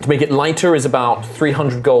 To make it lighter is about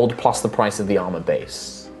 300 gold plus the price of the armor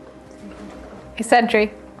base. Hey,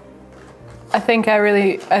 Sentry. I think I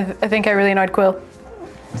really annoyed Quill.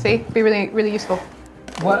 See? Be really, really useful.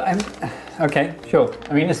 Well, okay, sure.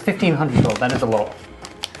 I mean, it's 1,500 gold. That is a lot.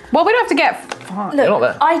 Well, we don't have to get... Look, You're not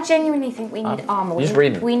there. I genuinely think we need armor. just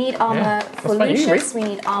read it. We need armor for fine, you can Lucius, we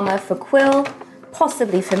need armor for Quill,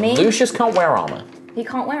 possibly for me. Lucius can't wear armor. He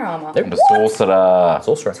can't wear armor. The sorcerer.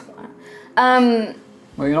 Sorcerer.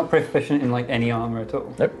 Well, you're not proficient in like any armor at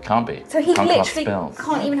all. Nope. Can't be. So he Can't cast literally spells.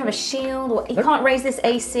 can't even have a shield, or he can't raise this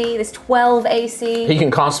AC, this 12 AC. He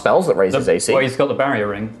can cast spells that raise his AC. Well, he's got the barrier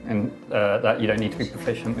ring, and that you don't need to be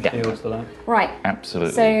proficient with shields for that. Right.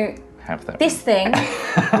 Absolutely. So have that. this thing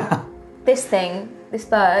this thing, this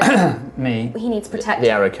bird, Me. he needs protection. The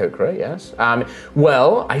Aarois, yes.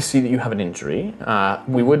 Well, I see that you have an injury.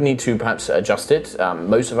 We would need to perhaps adjust it.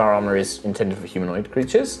 Most of our armor is intended for humanoid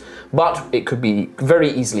creatures, but it could be very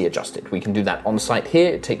easily adjusted. We can do that on site here.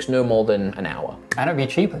 It takes no more than an hour. And it'd be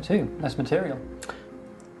cheaper too, less material.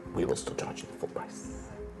 We will still charge you the full price.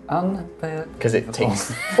 Because it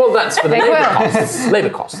takes... Well, that's for the labour costs. Labour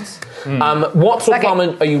costs. What sort of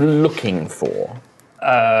armor are you looking for?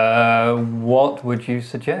 What would you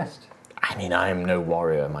suggest? I mean, I am no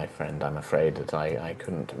warrior, my friend. I'm afraid that I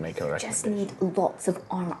couldn't make a recommendation. Just need lots of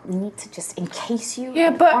armor. We need to just encase you. Yeah,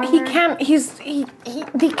 in but armor. he can't.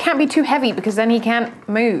 He can't be too heavy because then he can't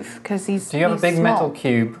move because he's. Do you have a big small. metal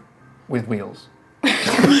cube with wheels?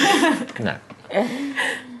 No.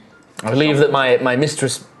 I believe that my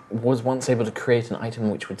mistress was once able to create an item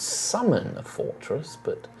which would summon a fortress,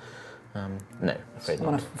 but no, afraid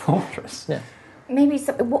Summon a not. fortress? Yeah. Maybe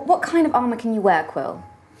what kind of armor can you wear, Quill?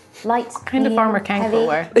 Light, What kind of medium, armor can heavy? Quill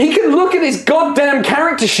wear? He can look at his goddamn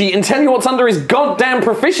character sheet and tell you what's under his goddamn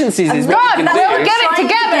proficiencies. Is what God, he can that's do. what we get it Trying to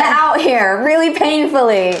together. Get out here, really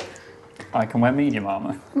painfully. I can wear medium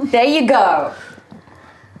armor. There you go.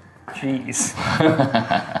 Jeez.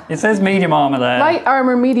 It says medium armor there. Light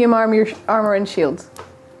armor, medium armor, and shields.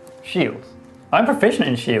 Shields. I'm proficient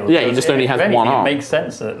in shields. Yeah, he just only has If anything, one arm. It makes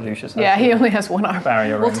sense that Lucius has Yeah, he the only has one arm.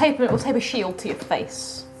 barrier We'll ring. tape a shield to your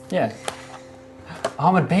face. Yeah.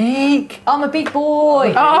 Armored beak! I'm a big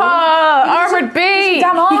boy. Ah, armored bee. He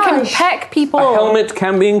damage. can peck people. A helmet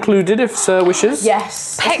can be included if Sir wishes.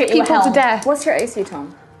 Yes. Peck people to death. What's your AC,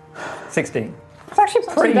 Tom? 16. It's actually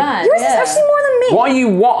Too pretty... bad. Yours is actually more than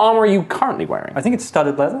me. What armor are you currently wearing? I think it's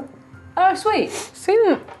studded leather. Oh, sweet.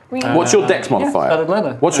 What's your dex modifier? studded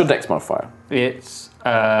leather. What's your dex modifier? It's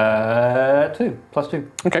 2. Plus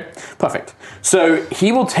 2. Okay, perfect. So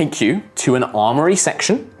he will take you to an armory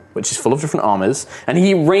section, which is full of different armors, and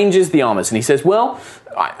he ranges the armors, and he says, well,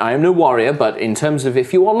 I am no warrior, but in terms of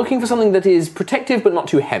if you are looking for something that is protective but not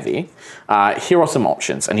too heavy, here are some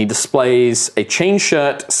options. And he displays a chain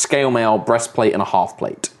shirt, scale mail, breastplate, and a half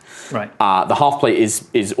plate. Right. The half plate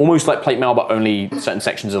is almost like plate mail, but only certain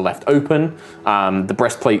sections are left open. The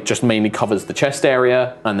breastplate just mainly covers the chest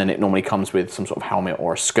area, and then it normally comes with some sort of helmet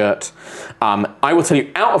or a skirt. I will tell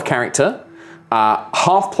you, out of character,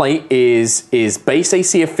 half plate is base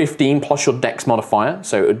AC of 15 plus your dex modifier,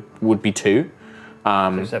 so it would be 2.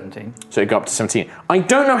 So 17. So it go up to 17. I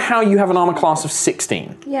don't know how you have an armor class of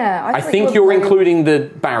 16. Yeah, I thought think you you're were below- including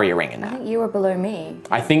the barrier ring in I that. think you were below me.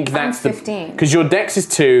 I think that's 15. because your dex is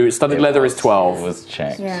 2, studded leather is 12. Was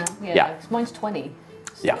checked. Yeah. Yeah. Mine's 20.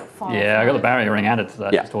 Yeah. Yeah, I got the barrier ring added to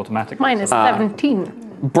that Yeah. just automatically. Mine is so,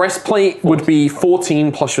 17. Breastplate would be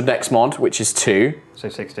 14 plus your dex mod, which is 2, so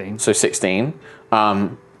 16. so 16.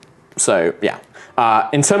 So yeah.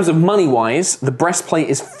 In terms of money-wise, the breastplate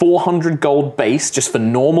is 400 gold base just for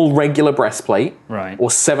normal, regular breastplate, Right.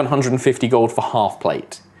 or 750 gold for half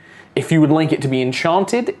plate. If you would like it to be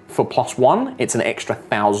enchanted for +1, it's an extra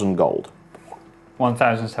 1,000 gold.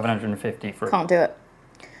 1,750 for... Can't do it.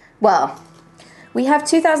 Well, we have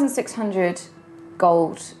 2,600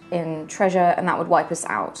 gold in treasure, and that would wipe us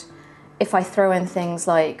out. If I throw in things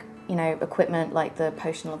like, equipment like the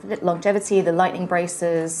potion of longevity, the lightning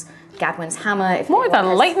braces, Gadwin's hammer. If More anyone than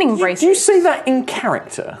has- lightning braces. Do you say that in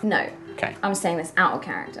character? No. Okay. I'm saying this out of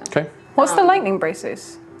character. Okay. What's the lightning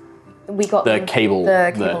braces? We got The them- cable-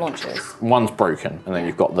 The cable the- launchers. One's broken, and then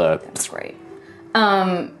you've got the... That's great.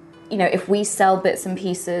 If we sell bits and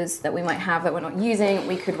pieces that we might have that we're not using,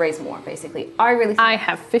 we could raise more, basically. I really think, I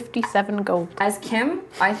have 57 gold. as Kim,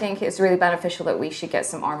 I think it's really beneficial that we should get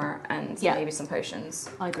some armor and Yeah. maybe some potions.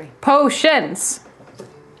 I agree. Potions.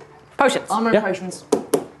 Potions. Armor Yeah. and potions.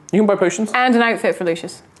 You can buy potions? And an outfit for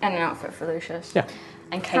Lucius. And an outfit for Lucius. Yeah.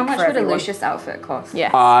 And cake How much for would a everyone. Lucius outfit cost?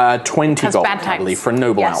 Yeah. 20 Has gold, bad I times. believe, for a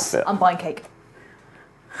noble Yes, outfit. I'm buying cake.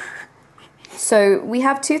 So we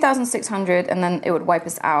have 2,600 and then it would wipe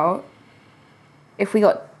us out. If we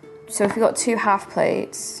got 2 half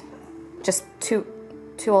plates, just two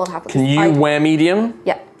old half plates. Can you wear medium?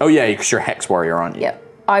 Yeah. Oh yeah, because you're a hex warrior, aren't you? Yeah.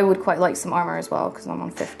 I would quite like some armor as well because I'm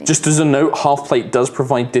on 50. Just as a note, half plate does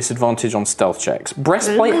provide disadvantage on stealth checks.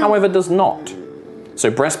 Breastplate, however, does not.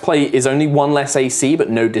 So breastplate is only 1 less AC, but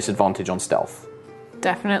no disadvantage on stealth.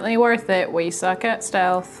 Definitely worth it. We suck at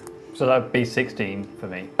stealth. So that would be 16 for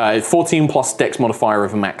me. 14 plus dex modifier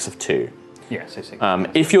of a max of 2. Yeah, so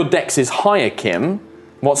 16. If your dex is higher, Kim,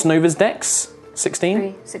 what's Nova's dex?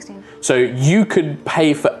 16? 16. So you could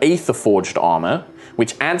pay for Aether Forged armor,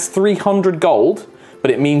 which adds 300 gold, but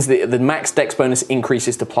it means that the max dex bonus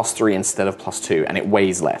increases to +3 instead of +2, and it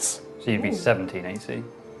weighs less. So you'd be 17 AC.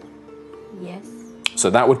 Yes. So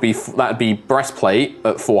that'd be breastplate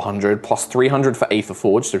at 400 plus 300 for Aether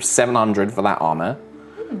Forge, so 700 for that armor.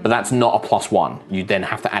 But that's not a +1. You then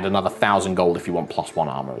have to add another 1,000 gold if you want +1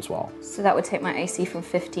 armor as well. So that would take my AC from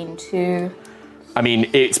 15 to... I mean,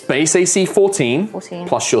 it's base AC 14,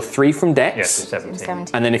 plus your 3 from Dex. Yes, it's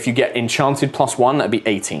 17. And then if you get enchanted +1, that'd be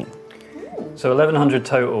 18. So 1,100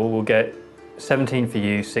 total. We'll get 17 for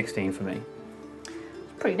you, 16 for me.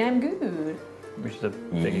 Pretty damn good. Which is a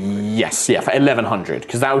big increase. Yes, yeah, for 1,100,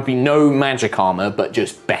 because that would be no magic armor, but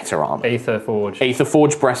just better armor. Aether Forge. Aether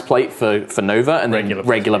Forge breastplate for Nova, and then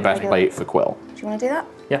regular breastplate for Quill. Do you want to do that?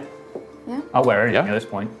 Yeah. Yeah. I'll wear anything at this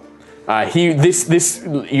point.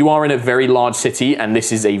 You are in a very large city, and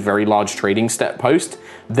this is a very large trading step post.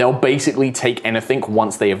 They'll basically take anything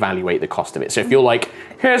once they evaluate the cost of it. So if you're like,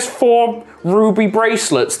 here's 4 ruby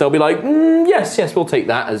bracelets, they'll be like, yes, we'll take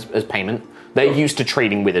that as payment. They're used to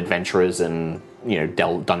trading with adventurers and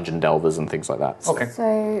dungeon delvers and things like that. Okay.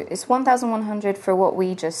 So it's 1,100 for what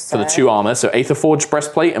we just said. For the 2 armor, so Aether Forge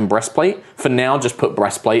breastplate and breastplate. For now, just put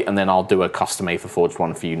breastplate, and then I'll do a custom Aether Forge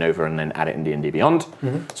one for you, Nova, and then add it in D&D Beyond.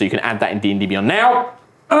 So you can add that in D&D Beyond now,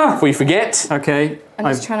 before you forget. Okay. I'm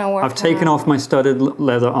just trying to work I've taken off my studded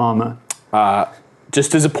leather armor.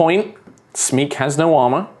 Just as a point, Smeek has no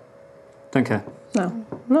armor. Don't care. No, I'm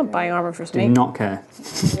not buying armor for Do Snake. not care.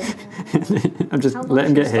 I'm just let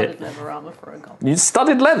him get hit. Leather armor for a goblin. You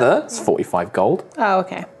studded leather, it's 45 gold. Oh,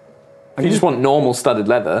 okay. If you just want normal studded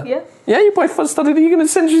leather. Yeah. Yeah, you buy full studded,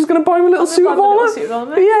 Sentry's going to buy him a little suit of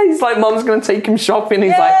armor. Yeah, he's like, Mum's going to take him shopping,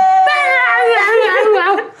 he's like...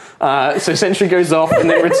 So Sentry goes off and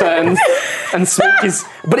then returns, and Smeek is...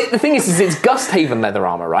 But the thing is it's Gusthaven leather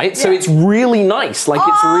armor, right? So it's really nice. Like,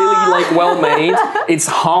 it's really, well made. It's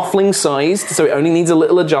halfling sized, so it only needs a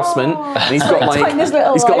little adjustment. And he's got,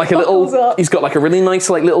 he's got, like, a really nice,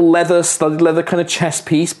 like, little leather, studded leather kind of chest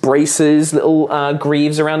piece, braces, little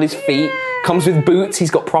greaves around his feet. Comes with boots.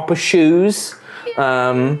 He's got proper shoes.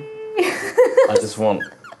 I just want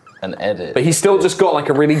an edit. But he's still just got like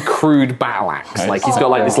a really crude battle axe. Like he's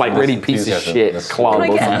got like this like really piece of shit club.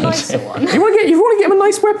 Can I get a nicer one? You want to get him a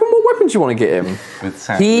nice weapon? What weapon do you want to get him?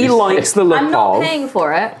 He likes the look I'm not of. paying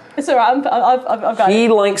for it. It's alright, I've got it. He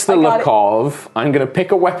likes the look of. I'm going to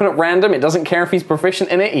pick a weapon at random. It doesn't care if he's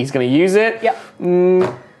proficient in it. He's going to use it. Yep.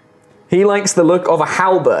 He likes the look of a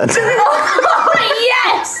halberd.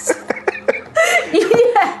 Yes!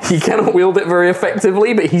 Yes! He cannot wield it very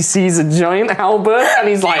effectively, but he sees a giant halberd and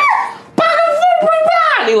he's like,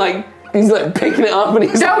 and he's like picking it up and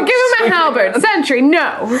he's Don't like, give him a halberd. Sentry,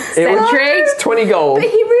 no. Sentry. It's 20 gold. But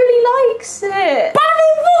he really likes it.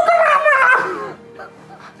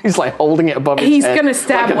 He's like holding it above his He's head. gonna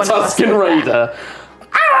stab like one a of us. Tuscan Raider.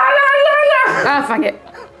 Ah, fuck it.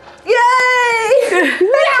 Yay!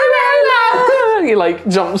 He like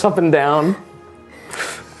jumps up and down.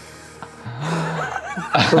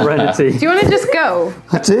 Serenity. Do you want to just go?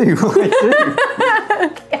 I do.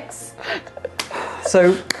 Yes.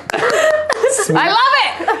 So, I love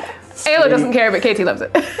it! Ayla doesn't care, but Katie loves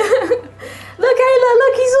it. Look, Ayla,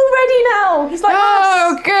 look, he's all ready now. He's like,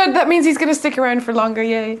 Oh, good. That means he's going to stick around for longer,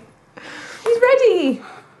 yay. he's ready.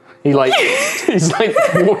 He's like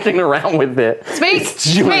walking around with it. Speak. It's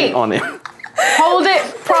giant Speak. on him. Hold it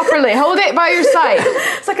properly. Hold it by your side.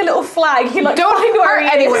 It's like a little flag. You like Don't find where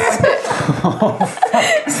hurt he anywhere is. with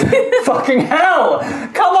it. fucking hell!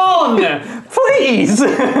 Come on! Please!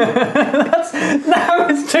 Now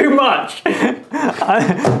it's too much.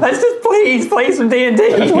 Let's just please play some D&D.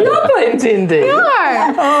 We're not playing D&D. We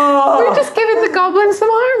are. Oh, We're just giving the goblin some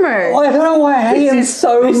armor. I don't know why I hate him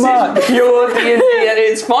so much. Pure D&D at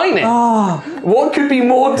its finest. What could be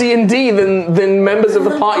more D&D than members of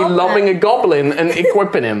the party loving a goblin and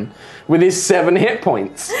equipping him with his 7 hit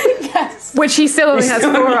points? Yes. Which he still only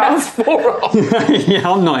has 4 of. Yeah,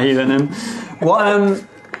 I'm not healing him.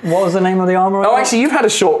 What was the name of the armor? Oh, actually, you've had a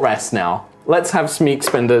short rest now. Let's have Smeek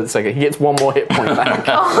spend a second. He gets 1 more hit point back.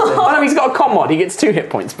 Oh no, he's got a con mod. He gets 2 hit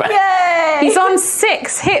points back. Yay! He's on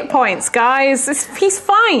 6 hit points, guys. He's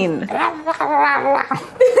fine. He had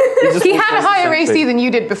a higher AC than you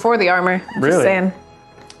did before the armor. Just Really? saying.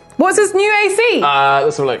 What's his new AC?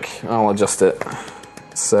 Let's have a look. I'll adjust it.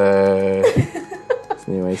 So, his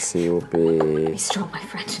new AC will be... Be strong, my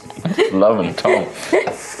friend. Love him, Tom.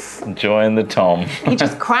 Join the Tom. He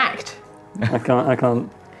just cracked. I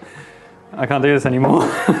can't do this anymore.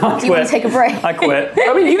 Do you want to take a break? I quit.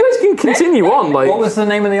 I mean, you guys can continue on. Like, What was the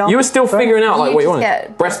name of the armor? you were still figuring out like what you just wanted.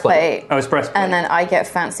 get Breastplate. Oh, it's breastplate. And then I get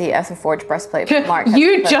fancy Aether Forge breastplate. but Mark has to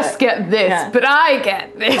You put just it. get this, Yeah. but I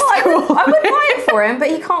get this. I would buy it for him, but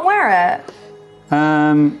he can't wear it.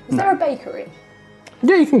 Is there a bakery?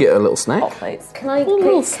 Yeah, you can get a little snack. Hot plates. Can I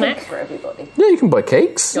little cake snack. for everybody? Yeah, you can buy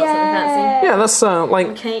cakes. Got something fancy? Yeah, that's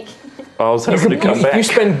like. Cake. I was hoping to come back. You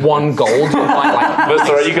spend 1 gold, you buy like. That's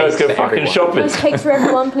alright, you guys cakes go for fucking everyone. shopping. Nice cakes for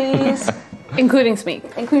everyone, please. Including Smeek.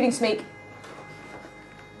 Including Smeek.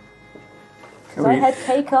 Because I had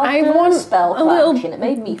cake after I want spell a little clash and it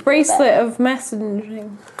made me feel bracelet better. of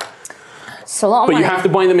messaging. It's a lot of But money. you have to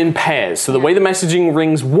buy them in pairs. So the way the messaging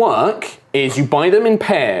rings work is you buy them in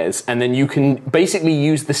pairs, and then you can basically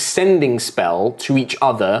use the sending spell to each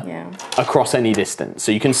other across any distance.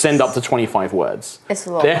 So you can send up to 25 words. It's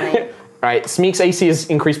a lot of money. Right, Smeek's AC is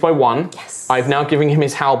increased by 1. Yes. I've now given him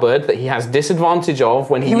his halberd that he has disadvantage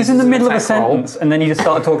of when He was in the uses an middle of a attack roll. sentence, and then you just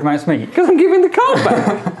started talking about Smeek. Because I'm giving the card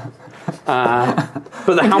back.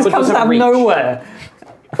 But the It halberd comes doesn't out of reach. nowhere.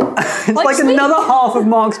 It's like Smeek. another half of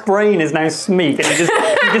Mark's brain is now Smeek, and he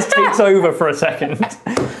just takes over for a second.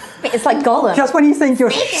 It's like Gollum. Just when you think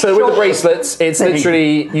you're So with the bracelets, it's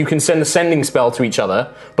literally, you can send a sending spell to each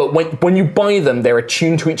other, but when you buy them, they're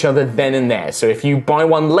attuned to each other then and there. So if you buy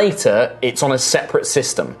one later, it's on a separate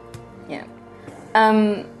system. Yeah.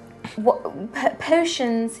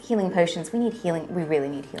 Potions, healing potions. We need healing. We really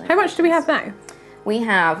need healing. How much do we have now? We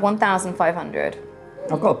have 1,500.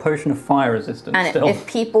 I've got a potion of fire resistance And still. if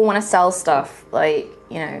people want to sell stuff, like,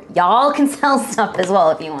 you know, y'all can sell stuff as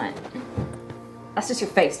well if you want. That's just your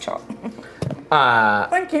face, Chop.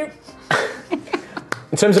 Thank you.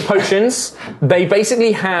 In terms of potions, they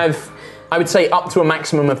basically have, I would say, up to a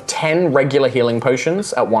maximum of 10 regular healing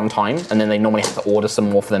potions at one time, and then they normally have to order some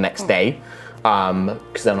more for the next day,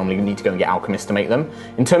 because they'll normally need to go and get alchemists to make them.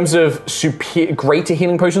 In terms of greater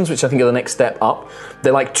healing potions, which I think are the next step up,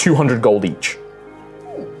 they're like 200 gold each.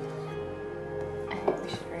 I think we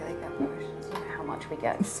should really get potions. You know how much we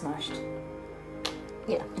get smushed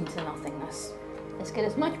Yeah. into nothingness. Let's get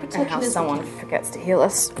as much And protection how as we someone can. forgets to heal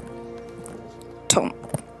us. Tom.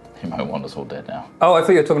 He might want us all dead now. Oh, I thought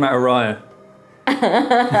you were talking about Aerois. Should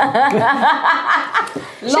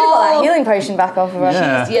have got that healing potion back off of her.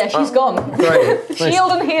 Yeah, she's gone. Great.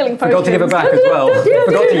 Shield and healing potion. Forgot to give it back as well.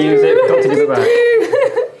 Forgot to use it. Forgot to give it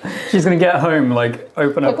back. She's gonna get home, like,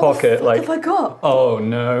 open her pocket, like, I got? oh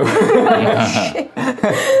no.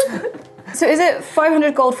 So is it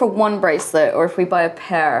 500 gold for one bracelet, or if we buy a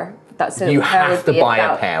pair, that's so You the pair have would to be buy a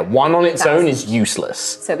about- pair. One on its own 1,000. is useless.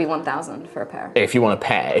 So it'd be 1,000 for a pair. If you want a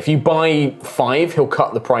pair. If you buy 5, he'll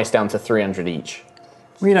cut the price down to 300 each.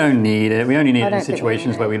 We don't need it. We only need it don't in think we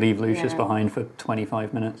situations need where it. we leave Lucius Yeah. behind for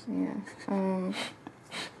 25 minutes. Yeah.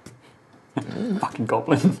 Fucking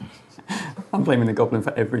goblin. I'm blaming the goblin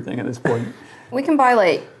for everything at this point. We can buy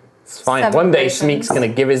like. It's fine. 7 One day potions. Smeek's going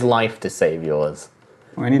to give his life to save yours.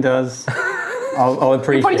 When he does, I'll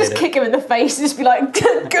appreciate Probably just it. kick him in the face and just be like,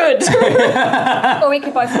 good. Or we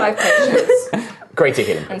could buy 5 potions Greater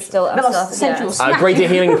healing. and still. Then I'll send you a smack. Greater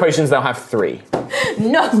healing potions, they'll have 3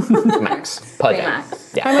 No. max per 3 day.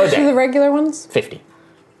 max. Yeah, How per much are day. the regular ones? 50.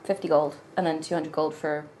 50 gold, and then 200 gold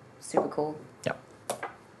for super cool. Yeah.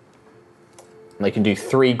 And they can do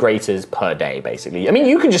 3 greaters per day, basically. I mean,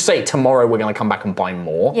 you can just say tomorrow we're going to come back and buy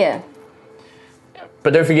more. Yeah.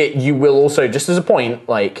 But don't forget, you will also, just as a point,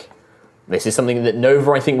 like, this is something that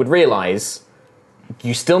Nova, I think, would realise.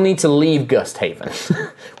 You still need to leave Gusthaven,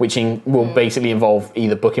 which will basically involve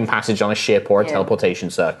either booking passage on a ship or a Yeah. teleportation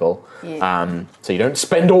circle. Yeah. So you don't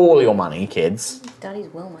spend all your money, kids. Daddy's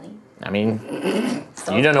will money. I mean,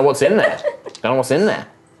 you don't know what's in there. Don't know what's in there.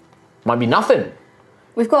 Might be nothing.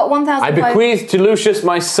 We've got 1,000. I bequeath to Lucius,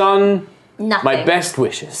 my son, nothing. my best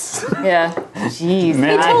wishes. Yeah. Jeez.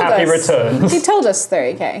 May I told happy us. returns. He told us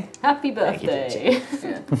 30k. Happy birthday.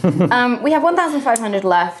 We have 1,500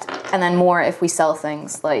 left, and then more if we sell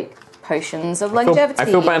things like potions of longevity. I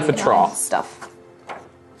feel bad for and Trot. stuff.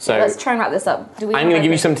 So Let's try and wrap this up. Do we? I'm going to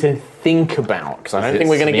give you something to think about, because I don't Is think it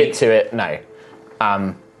we're going to get Sneak? to it.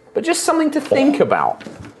 No. But just something to think about.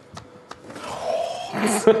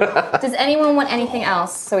 Does anyone want anything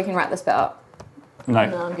else so we can wrap this bit up? No.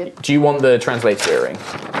 No, I'm good. Do you want the translator earring?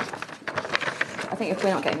 I think if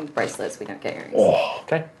we're not getting bracelets, we don't get earrings.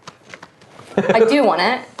 Okay. I do want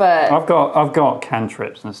it, but I've got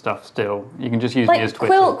cantrips and stuff still. You can just use me as like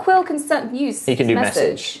Twitter. Quill can use. He can do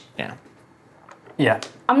message. Yeah. Yeah.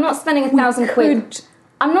 I'm not spending 1,000 quid.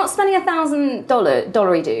 I'm not spending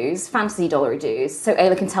 $1,000 dues, fantasy dollary dues, so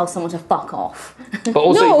Ayla can tell someone to fuck off. But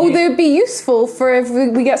also, No, they would be useful for if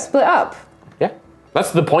we get split up. yeah.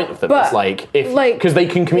 That's the point of them. But, It's like, if like, because they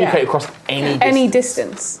can communicate yeah. across any distance. Any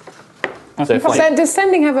distance. So if, like, Does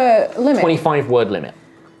sending have a limit? 25 word limit.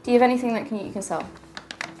 Do you have anything that you can sell?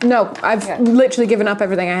 No, I've Okay. literally given up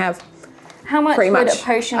everything I have. How much Pretty would much. a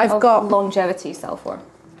potion I've of got- longevity sell for?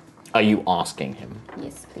 Are you asking him?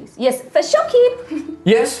 Yes, please. Yes, for shopkeep.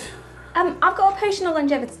 Yes. I've got a potion of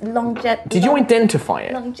longevity. Did you identify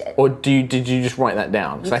it, Longe- or did you just write that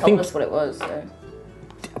down? You Because I told think, us what it was, so.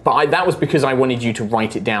 but that was because I wanted you to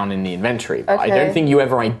write it down in the inventory. But I Okay. don't think you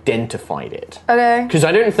ever identified it. Okay. Because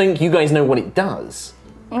I don't think you guys know what it does.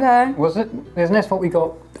 Okay. Was it? Isn't this what we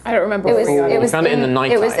got? I don't remember. It was. It was found it in the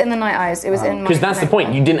night It was eye. in the night eyes. It was in. Because that's the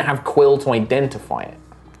point. You didn't have Quill to identify it.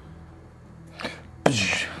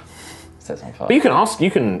 Sets on fire. But you can ask.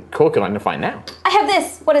 Quill can identify it now. I have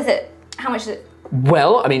this. What is it? How much is it?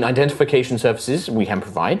 Well, I mean, identification services we can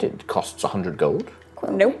provide. It costs 100 gold.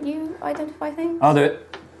 Nope. You identify things. I'll do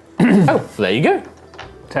it. Oh, there you go.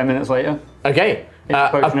 10 minutes later. Okay. A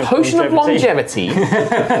potion of potion of longevity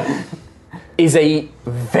is a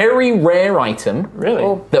very rare item.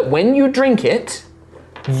 Really? That when you drink it,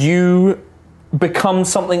 you become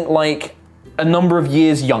something like a number of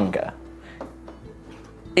years younger.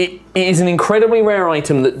 It is an incredibly rare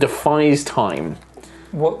item that defies time.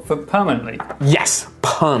 What, for permanently? Yes,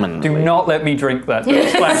 permanently. Do not let me drink that. Don't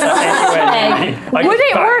splash that anywhere near me. I Would get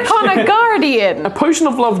it back. work on a guardian? A potion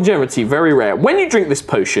of longevity, very rare. When you drink this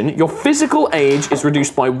potion, your physical age is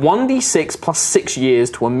reduced by 1d6 plus 6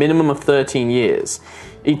 years to a minimum of 13 years.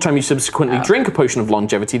 Each time you subsequently drink a potion of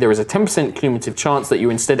longevity, there is a 10% cumulative chance that you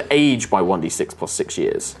instead age by 1d6 plus 6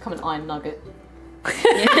 years. Become an iron nugget.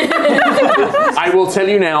 I will tell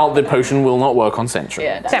you now, the potion will not work on Sentry.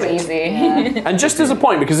 Yeah, that's easy. And just as a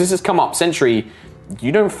point, because this has come up, Sentry,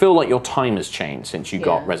 you don't feel like your time has changed since you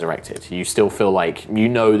got Yeah. resurrected. You still feel like you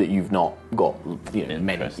know that you've not got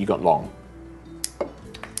many. You got long.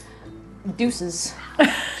 Deuces.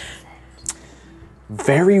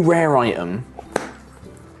 Very rare item.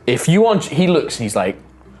 If you are, he looks. He's like,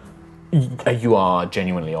 you are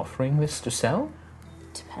genuinely offering this to sell?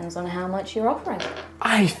 Depends on how much you're offering.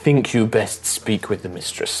 I think you best speak with the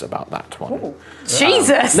mistress about that one.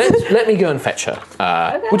 Jesus. Let me go and fetch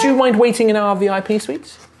her. Would you mind waiting in our VIP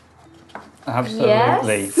suite? Absolutely.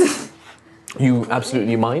 Yes. You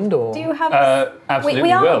absolutely mind, or Do you have? Absolutely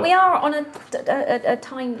we are. will. We are on a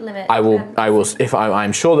time limit. I will. If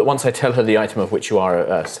I'm sure that once I tell her the item of which you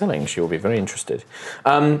are selling, she will be very interested.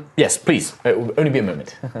 Yes, please. It will only be a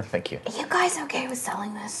moment. Thank you. Are you guys okay with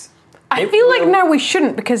selling this? I feel like now we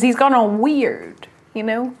shouldn't because he's gone all weird, you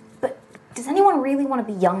know? But does anyone really want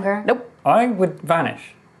to be younger? Nope. I would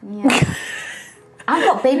vanish. Yeah. I've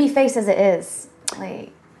got baby face as it is.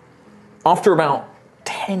 Like. After about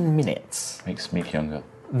 10 minutes, Makes me younger.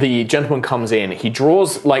 the gentleman comes in. He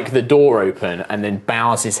draws like the door open and then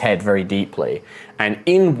bows his head very deeply. And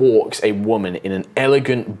in walks a woman in an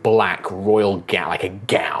elegant black royal gown, like a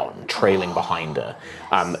gown trailing behind her.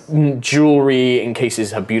 Jewelry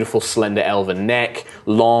encases her beautiful slender elven neck.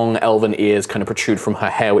 Long elven ears kind of protrude from her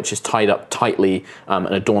hair, which is tied up tightly and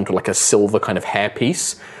adorned with like a silver kind of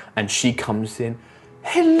hairpiece. And she comes in.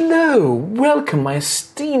 Hello, welcome, my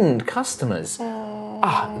esteemed customers.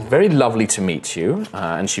 Very lovely to meet you.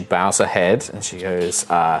 And she bows her head and she goes,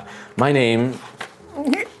 my name,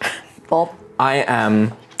 Bob. I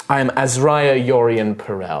am Azraya Yorian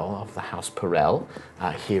Perel of the House Perel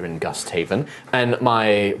here in Gusthaven. And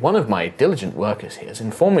one of my diligent workers here has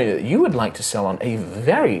informed me that you would like to sell on a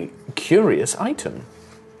very curious item.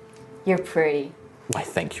 You're pretty. Why,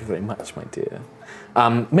 thank you very much, my dear.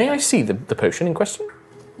 May I see the potion in question?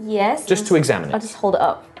 Yes. Just to examine it. I'll just hold it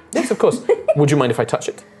up. Yes, of course. Would you mind if I touch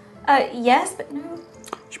it? Yes, but no.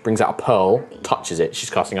 She brings out a pearl, touches it. She's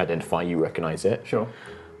casting Identify. You recognize it. Sure.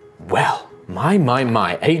 Well,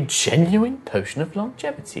 my. A genuine potion of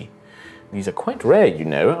longevity. These are quite rare, you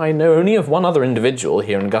know. I know only of one other individual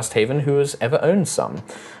here in Gusthaven who has ever owned some.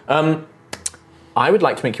 I would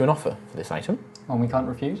like to make you an offer for this item. And we can't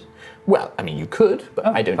refuse? Well, I mean, you could, but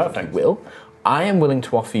I don't think perfect. you will. I am willing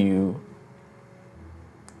to offer you...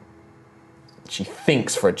 She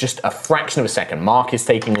thinks for just a fraction of a second. Mark is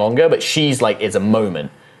taking longer, but she's like, it's a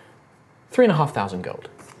moment. 3,500 gold.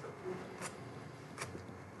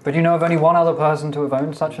 But you know of only one other person to have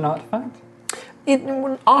owned such an artifact?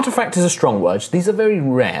 Artifact is a strong word. These are very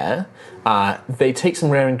rare. They take some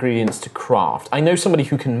rare ingredients to craft. I know somebody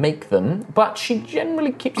who can make them, but she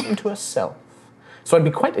generally keeps them to herself. So I'd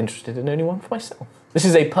be quite interested in owning one for myself. This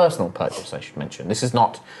is a personal purchase, I should mention. This is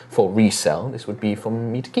not for resale. This would be for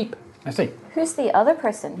me to keep. I see. Who's the other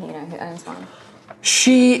person who owns one?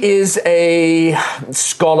 She is a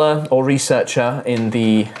scholar or researcher in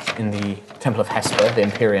the Temple of Hesper, the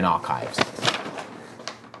Empyrean Archives.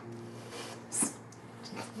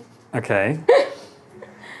 Okay.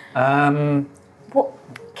 What?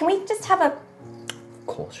 Can we just have a Of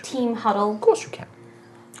course you can. team huddle? Of course you can.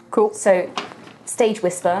 Cool. So, stage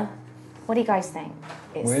whisper. What do you guys think?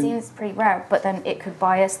 it When- seems pretty rare, but then it could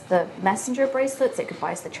buy us the messenger bracelets, it could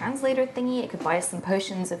buy us the translator thingy, it could buy us some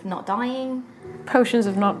potions of not dying. Potions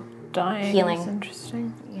of not dying. Healing. Is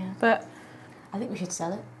interesting. Yeah. But I think we should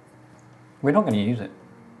sell it. We're not going to use it.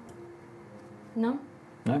 No?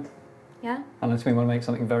 No. Yeah? Unless we want to make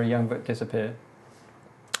something very young but disappear.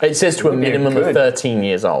 It says to a Would be a minimum of good- 13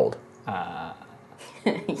 years old.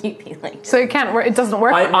 You'd be like, so it can't work. It doesn't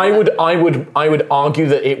work. I would argue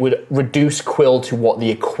that it would reduce Quill to what the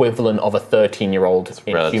equivalent of a 13-year-old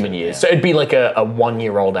in relative, human years. yeah. So it'd be like a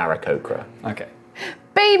 1-year-old Aarakocra. Okay.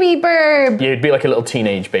 Baby burb. Yeah, it'd be like a little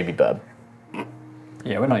teenage baby burb.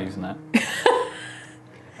 Yeah, we're not using that.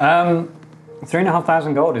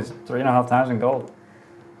 3,500 gold is 3,500 gold.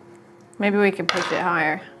 Maybe we could push it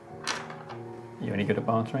higher. You any good at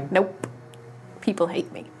bartering? Nope. People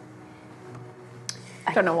hate me.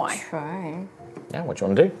 Don't know why. try. Yeah, what do you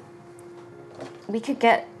want to do? We could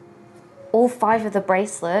get all 5 of the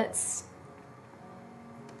bracelets,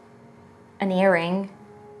 an earring,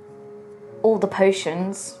 all the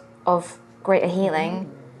potions of greater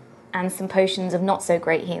healing, and some potions of not so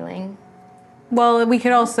great healing. Well, we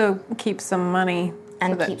could also keep some money.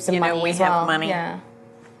 And so that, keep some you know, money we as have well. money. Yeah.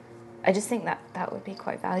 I just think that would be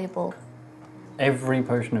quite valuable. Every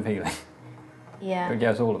potion of healing. Yeah. But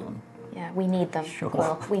yes, all of them. Yeah, we need them. Sure.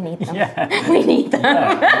 Well, we need them. Yeah. We need them.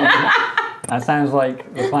 That sounds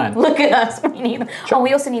like the plan. Look at us. We need them. Oh,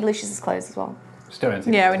 we also need Lucius's clothes as well. Still don't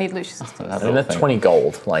think. Yeah, we need Lucius. I mean, they're 20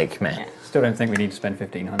 gold, like, meh. Still don't think we need to spend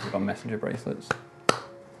 1,500 on messenger bracelets.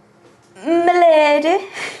 Milady,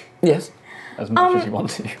 Yes. As much as you want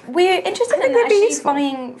to. we're interested in that'd be actually useful.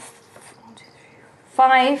 buying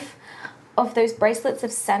 5 of those bracelets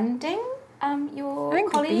of sending. Your I think it'd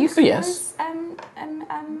be colleague useful. Yes. was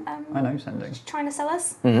I know sending. trying to sell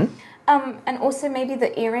us. Mm-hmm. And also maybe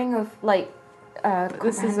the earring of like.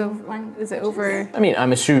 This is over. Is it over? I mean,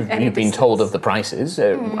 I'm assuming Any you've been distance. told of the prices.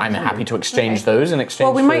 I'm happy to exchange those in exchange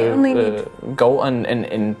Well, we might for only need- gold, and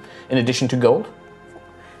in addition to gold.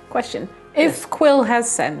 Question: if Quill has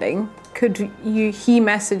sending, could he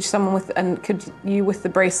message someone with, and could you with the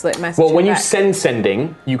bracelet message? Well, him when you back? send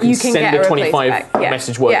sending, you can You can send get the a replace 25 back, yeah.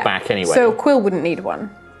 message word Yeah. back anyway. So Quill wouldn't need one.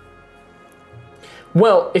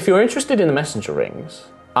 Well, if you're interested in the messenger rings,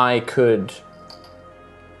 I could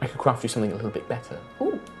craft you something a little bit better.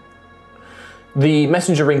 Ooh. The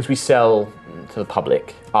messenger rings we sell to the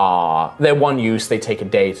public they're one use, they take a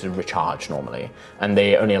day to recharge normally, and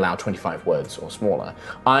they only allow 25 words or smaller.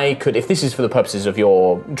 I could, if this is for the purposes of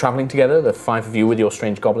your traveling together, the 5 of you with your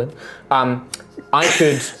strange goblin, I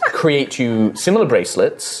could create you similar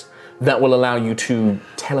bracelets that will allow you to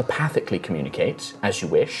telepathically communicate as you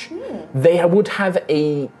wish. They would have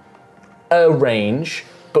a range,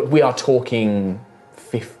 but we are talking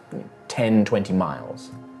 10, 20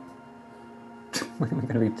 miles. We're going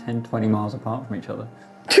to be 10, 20 miles apart from each other.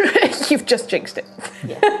 You've just jinxed it.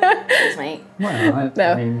 Cheers, mate. Well,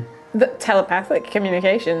 No. I mean, The telepathic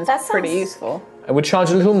communications That pretty sounds- useful. I would charge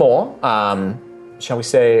a little more. Shall we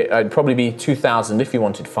say, it'd probably be 2,000 if you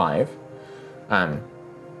wanted 5.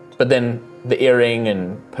 But then the earring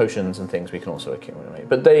and potions and things we can also accumulate.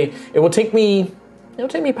 But it will take me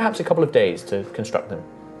perhaps a couple of days to construct them.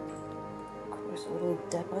 Of course, a little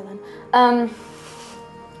dead by then.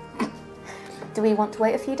 Do we want to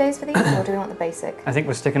wait a few days for these, or do we want the basic? I think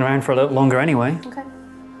we're sticking around for a little longer anyway. Okay.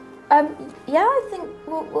 Yeah, I think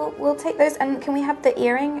we'll take those. And can we have the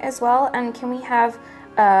earring as well? And can we have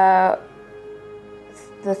the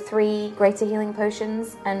 3 greater healing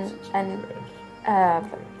potions? And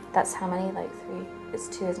that's how many? Like 3? It's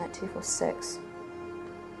 2, isn't it? 2, 4, 6.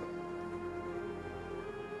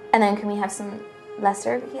 And then can we have some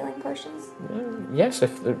lesser healing potions? Yes,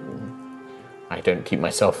 if I don't keep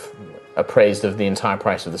myself appraised of the entire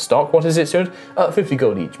price of the stock. What is it, Stuart? 50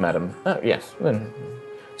 gold each, madam. Oh, yes. Then,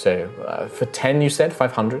 so for 10, you said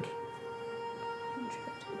 500.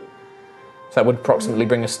 So that would approximately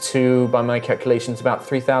bring us to, by my calculations, about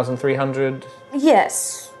 3,300.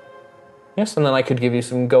 Yes. Yes, and then I could give you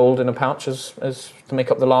some gold in a pouch as to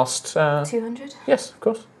make up the last. 200. Yes, of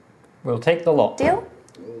course. We'll take the lot. Deal?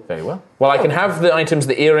 Very well. Well, I can have the items,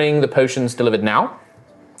 the earring, the potions delivered now.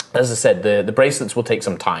 As I said, the bracelets will take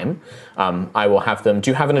some time. I will have them.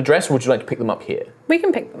 Do you have an address, or would you like to pick them up here? We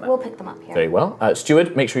can pick them up. We'll pick them up here. Very well.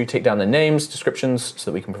 Steward, make sure you take down their names, descriptions,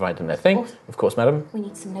 so that we can provide them their thing. Of course, madam. We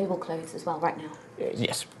need some noble clothes as well right now.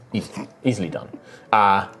 Yes, easily done.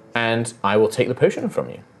 And I will take the potion from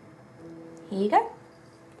you. Here you go.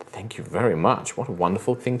 Thank you very much. What a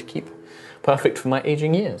wonderful thing to keep. Perfect for my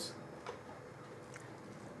aging years.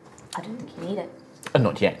 I don't think you need it.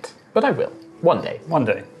 Not yet, but I will. One day. One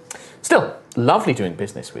day. Still, Lovely doing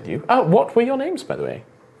business with you. What were your names, by the way?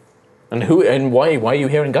 And who and why are you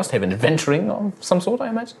here in Gusthaven? Adventuring of some sort, I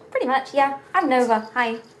imagine? Pretty much, yeah. I'm Nova.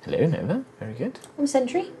 Hi. Hello, Nova. Very good. I'm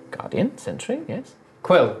Sentry. Guardian, Sentry, yes.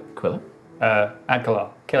 Quill. Quilla. Adkalar.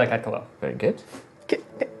 Kill like Adkalar. Very good.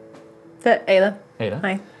 Ayla. Ada.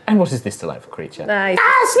 Hi. And what is this delightful creature?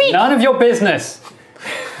 Sweet. None of your business.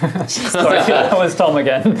 Sorry, that was Tom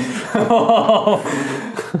again.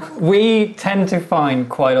 We tend to find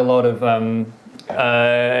quite a lot of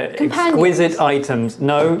exquisite items.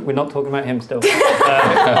 No, we're not talking about him still.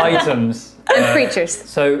 Items. And creatures.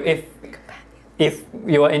 So if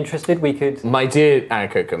you are interested, we could... My dear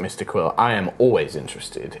Arakoko, Mr. Quill, I am always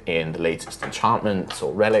interested in the latest enchantments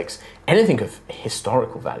or relics, anything of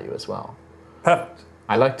historical value as well. Perfect.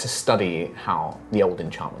 I like to study how the old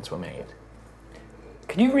enchantments were made.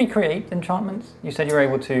 Can you recreate enchantments? You said you were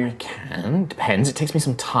able to... Can, depends. It takes me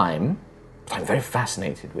some time, but I'm very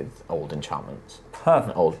fascinated with old enchantments. Perfect.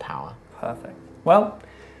 And old power. Perfect. Well,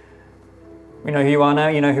 we know who you are now,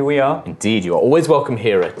 you know who we are. Indeed, you are always welcome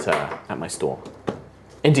here at my store.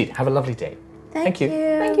 Indeed, have a lovely day. Thank you.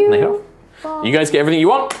 Thank you. Now, you guys get everything you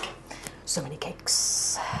want? So many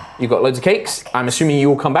cakes. You've got loads of cakes. I'm assuming you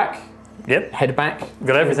will come back, Yep. head back.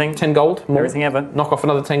 Got everything. 10 gold. More. Everything ever. Knock off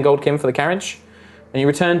another 10 gold, Kim, for the carriage. And you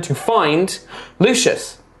return to find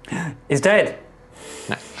Lucius. He's dead.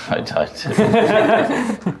 I died.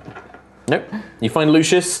 Nope. You find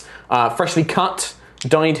Lucius, freshly cut,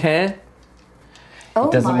 dyed hair. Oh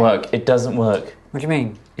It doesn't my. work. It doesn't work. What do you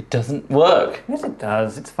mean? It doesn't work. Yes, it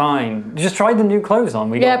does. It's fine. You just tried the new clothes on.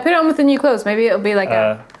 We Yeah, got put it on with the new clothes. Maybe it'll be like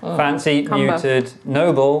fancy, combo. muted,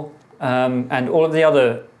 noble, and all of the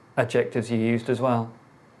other adjectives you used as well.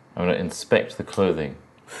 I'm going to inspect the clothing.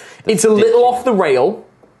 It's a little off the rail,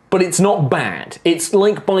 but it's not bad. It's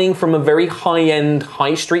like buying from a very high-end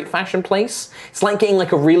high street fashion place. It's like getting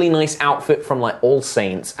like a really nice outfit from like All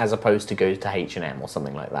Saints as opposed to go to H&M or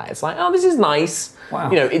something like that. It's like, oh, this is nice. Wow.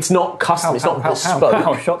 You know, it's not custom. It's not bespoke.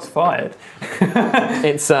 Pow, shots fired.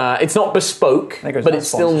 It's not bespoke, There goes but that it's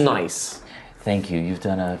still sponsorship. nice. Thank you. You've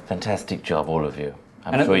done a fantastic job, all of you.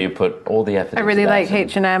 I'm And sure you put all the effort I into really that like and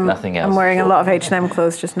H&M. Nothing else. I'm wearing a lot of H&M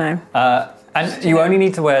clothes just now. And you only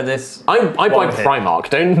need to wear this. I buy one hit. Primark.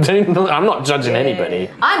 Don't. I'm not judging anybody.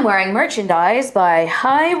 I'm wearing merchandise by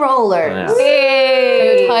High Rollers.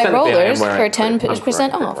 Yay! High Technically, I am rollers wearing for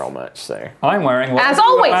 10% I'm off. roll merch, so. I'm wearing what As you would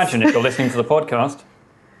always. imagine if you're listening to the podcast.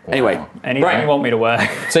 Anyway, Anything right. you want me to wear.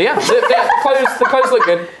 So yeah, the clothes look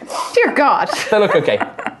good. Dear God. They look okay.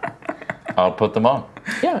 I'll put them on.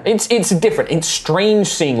 Yeah, it's different. It's strange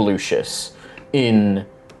seeing Lucius in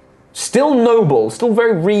still noble, still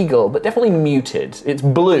very regal, but definitely muted. It's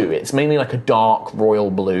blue. It's mainly like a dark royal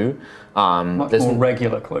blue. Much There's more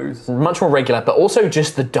regular clothes. much more regular, but also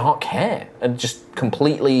just the dark hair and just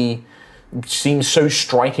completely seems so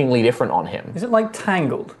strikingly different on him. Is it like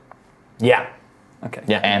Tangled? Yeah, Okay.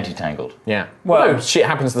 yeah, Anti-tangled. yeah. Well- Well, it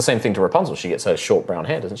happens the same thing to Rapunzel. She gets her short brown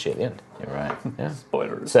hair, doesn't she, at the end? You're right. Yeah.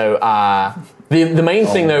 Spoilers. So the main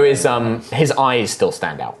thing though is his eyes still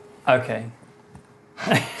stand out. Okay.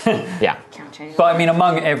 Yeah. Can't change But I mean,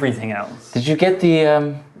 among everything else. Did you get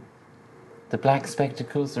the black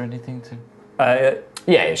spectacles or anything too?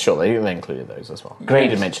 Yeah, sure. They included those as well. Great. You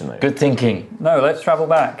did mention those. Good thinking. No, let's travel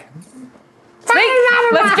back.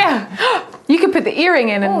 Smeek, let's go. You could put the earring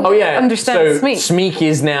in and Oh yeah. understand so Smeek. Smeek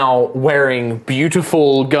is now wearing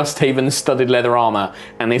beautiful Gusthaven studded leather armor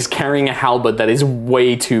and is carrying a halberd that is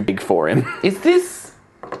way too big for him. Is this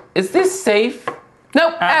safe?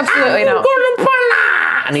 Nope, absolutely not.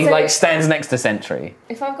 And he like stands next to Sentry.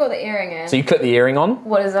 If I've got the earring in, So you clip the earring on.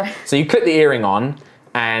 what is that? So you clip the earring on,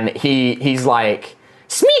 and he's like,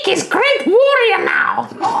 Smeek is great warrior now.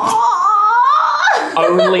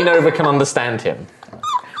 Only Nova can understand him.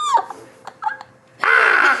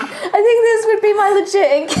 I think this would be my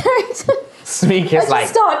legit in character. Smeek I is just like,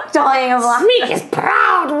 start dying of laughter. Smeek is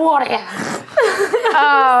proud warrior.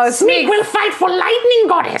 Oh, Smeek will fight for lightning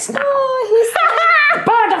goddess now. Oh,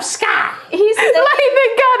 Bird of sky. he's saying,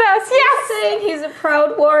 lightning goddess, yes! saying he's a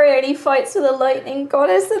proud warrior and he fights with a lightning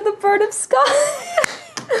goddess and the bird of sky.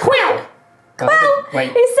 Quill. Well, Wait,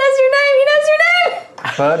 he says your name, he knows your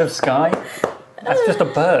name. bird of sky? That's just a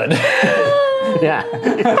bird. yeah.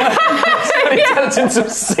 He turns into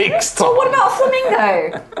 6 times. What about a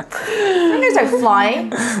flamingo? Flamingos don't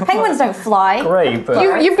fly. Penguins don't fly. Great,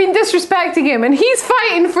 but... You've been disrespecting him and he's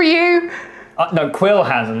fighting for you. no, Quill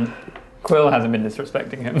hasn't. Quill hasn't been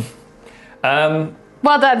disrespecting him.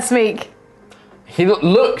 Well done, Smeek. He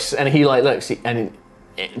looks and he like looks and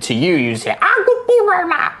to you say, "Ah, good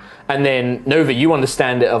warrior." And then Nova, you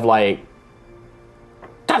understand it of like,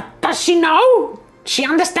 Does she know? She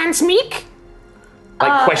understands Smeek?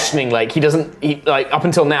 like questioning. Like he doesn't. Like up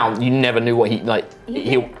until now, you never knew what he like.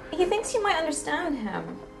 He thinks you might understand him.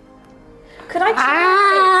 Could I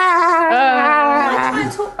try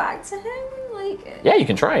and talk back to him? Like, Yeah, you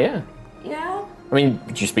can try. Yeah. yeah, I mean,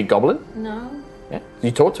 do you speak Goblin? no. Yeah.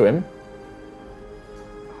 You talk to him.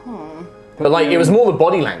 But like, it was more the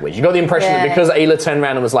body language. You got the impression that Yeah. because Ayla turned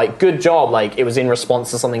around and was like, "Good job," like it was in response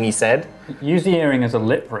to something he said. Use the earring as a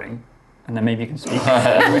lip ring, and then maybe you can speak.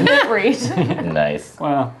 Nice.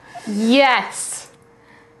 Well, Yes.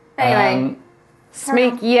 Anyway,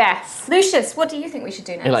 Smeek, yes. Lucius, what do you think we should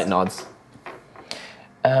do next? He like nods.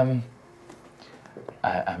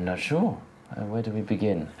 I'm not sure. Where do we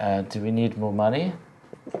begin? Do we need more money?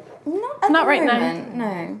 Not right now. moment,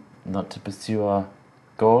 no. Not to pursue our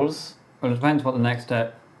goals? well, it depends what the next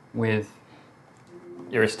step with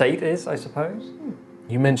your estate is, I suppose.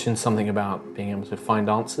 You mentioned something about being able to find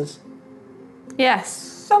answers. Yes.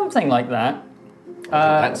 Something like that.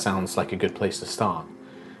 That sounds like a good place to start.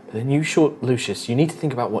 But then Lucius, you need to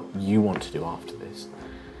think about what you want to do after this.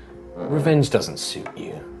 Revenge doesn't suit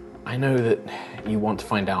you. I know that you want to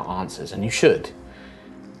find out answers, and you should.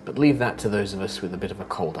 But leave that to those of us with a bit of a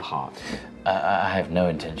colder heart. I have no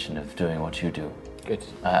intention of doing what you do. Good.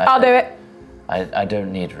 I'll do it. I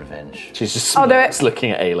don't need revenge. She's just I'll do it.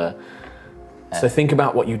 looking at Ayla. So think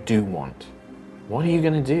about what you do want. What are you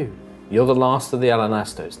going to do? You're the last of the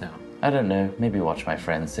Alanastos now. I don't know. Maybe watch my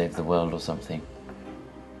friends save the world or something.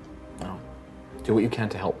 Oh. Do what you can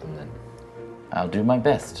to help them then. I'll do my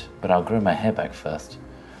best, but I'll grow my hair back first.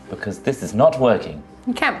 Because this is not working.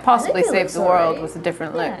 You can't possibly I think it save looks the world alright. with a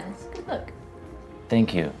different look. Yeah, it's a good look.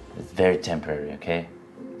 Thank you. It's very temporary, okay?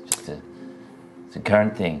 It's a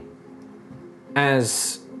current thing.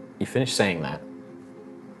 As you finish saying that,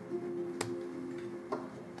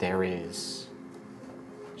 there is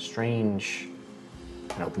strange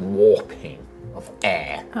kind of warping of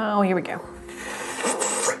air Oh, here we go.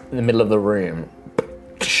 in the middle of the room.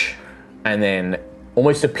 And then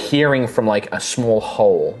almost appearing from like a small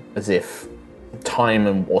hole, as if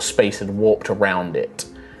time or space had warped around it,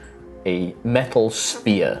 a metal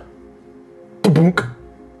sphere.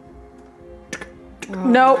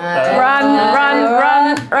 Nope.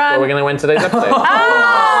 Run. So we're going to end today's episode.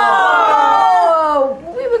 Oh,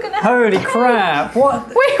 we were gonna. Holy crap! What?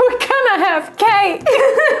 We were gonna have cake.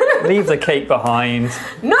 Leave the cake behind.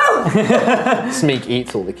 Smeek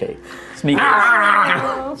eats all the cake. Smeek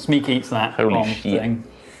eats that Holy bomb shit. thing.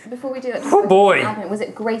 Before we do it, Oh boy! was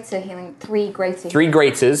it greater healing? 3 greater. 3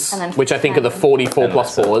 graters, And then which I think are the 10. 44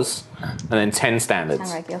 plus 4s, and then 10 standards.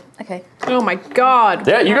 10 regular. Okay. Oh my god.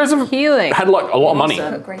 Yeah, you guys have Healing. had like a lot of money.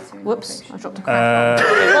 Put greater in Whoops, rotation. I dropped a crap.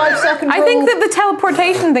 5-second I think that the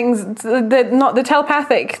teleportation things, not the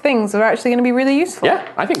telepathic things, are actually going to be really useful. Yeah,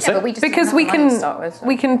 I think so. But we just Because didn't we have the money to can start with, so.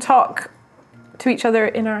 we can talk to each other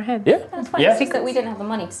in our head. Yeah, That's fine. Yeah. It's just that we didn't have the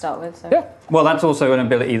money to start with. So. yeah. Well, that's also an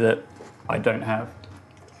ability that I don't have.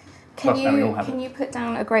 Can Plus, now we all have you it. put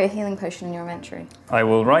down a greater healing potion in your inventory? I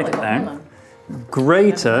will write it down.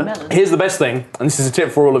 Greater. Here's the best thing, and this is a tip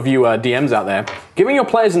for all of you DMs out there. Giving your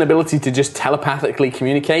players an ability to just telepathically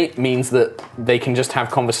communicate means that they can just have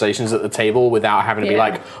conversations at the table without having to be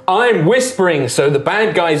like, I'm whispering so the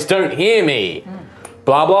bad guys don't hear me.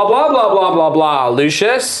 Blah, blah, blah, blah, blah, blah, blah.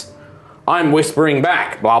 Lucius, I'm whispering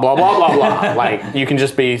back. Blah, blah, blah, blah, blah. Like, you can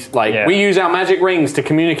just be like, Yeah. we use our magic rings to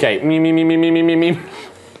communicate. Me, me, me, me, me, me, me, me.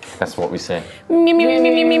 That's what we say. Me, me, me,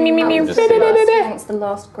 me, me, me, me, me, me. Just say that. What's the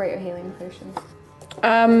last greater healing potion?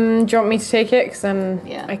 Do you want me to take it? Because then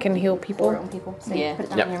Yeah. I can heal people. Pour it on people. So Yeah. put it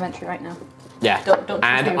down Yep. in your inventory right now. Yeah. Don't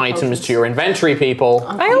Add choose new items potions. to your inventory, people.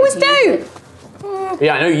 I always do.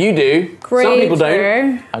 Yeah, I know you do. Some people don't.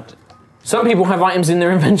 Greater. Some people have items in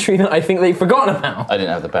their inventory that I think they've forgotten about. I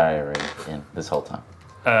didn't have the barrier ring in this whole time.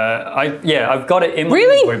 I've got it in my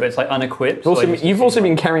Really? inventory, but it's like unequipped. so I just- You've also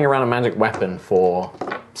been carrying around a magic weapon for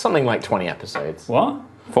something like 20 episodes. What?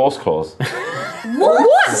 Force claws.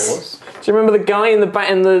 What? Do you remember the guy in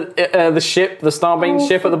the ship, the Starbane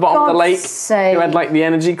ship at the bottom of the lake, sake. who had like the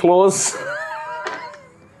energy claws?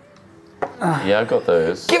 Yeah, I got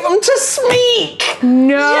those. Give them to Smeek!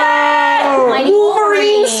 No.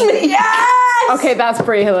 Wolverine Smeek. Okay, that's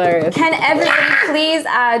pretty hilarious. Can everybody please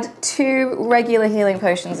add 2 regular healing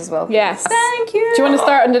potions as well? Yes. Thank you. Do you want to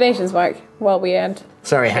start on donations, Mark, while we end?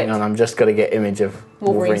 Sorry, hang on, I'm just got to get image of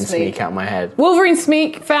Wolverine Smeek. Smeek out of my head. Wolverine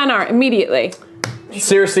Smeek fan art immediately.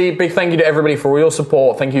 Seriously, big thank you to everybody for all your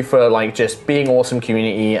support. Thank you for like just being awesome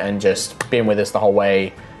community and just being with us the whole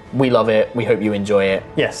way. We love it. We hope you enjoy it.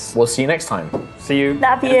 Yes. We'll see you next time. See you.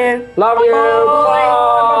 Love you. Love you. Bye.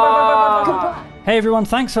 Hey everyone,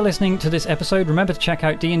 thanks for listening to this episode. Remember to check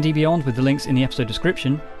out D&D Beyond with the links in the episode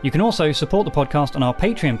description. You can also support the podcast on our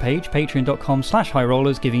Patreon page,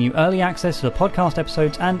 patreon.com/highrollers, giving you early access to the podcast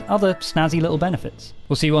episodes and other snazzy little benefits.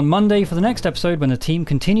 We'll see you on Monday for the next episode when the team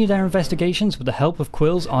continue their investigations with the help of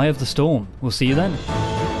Quill's Eye of the Storm. We'll see you then.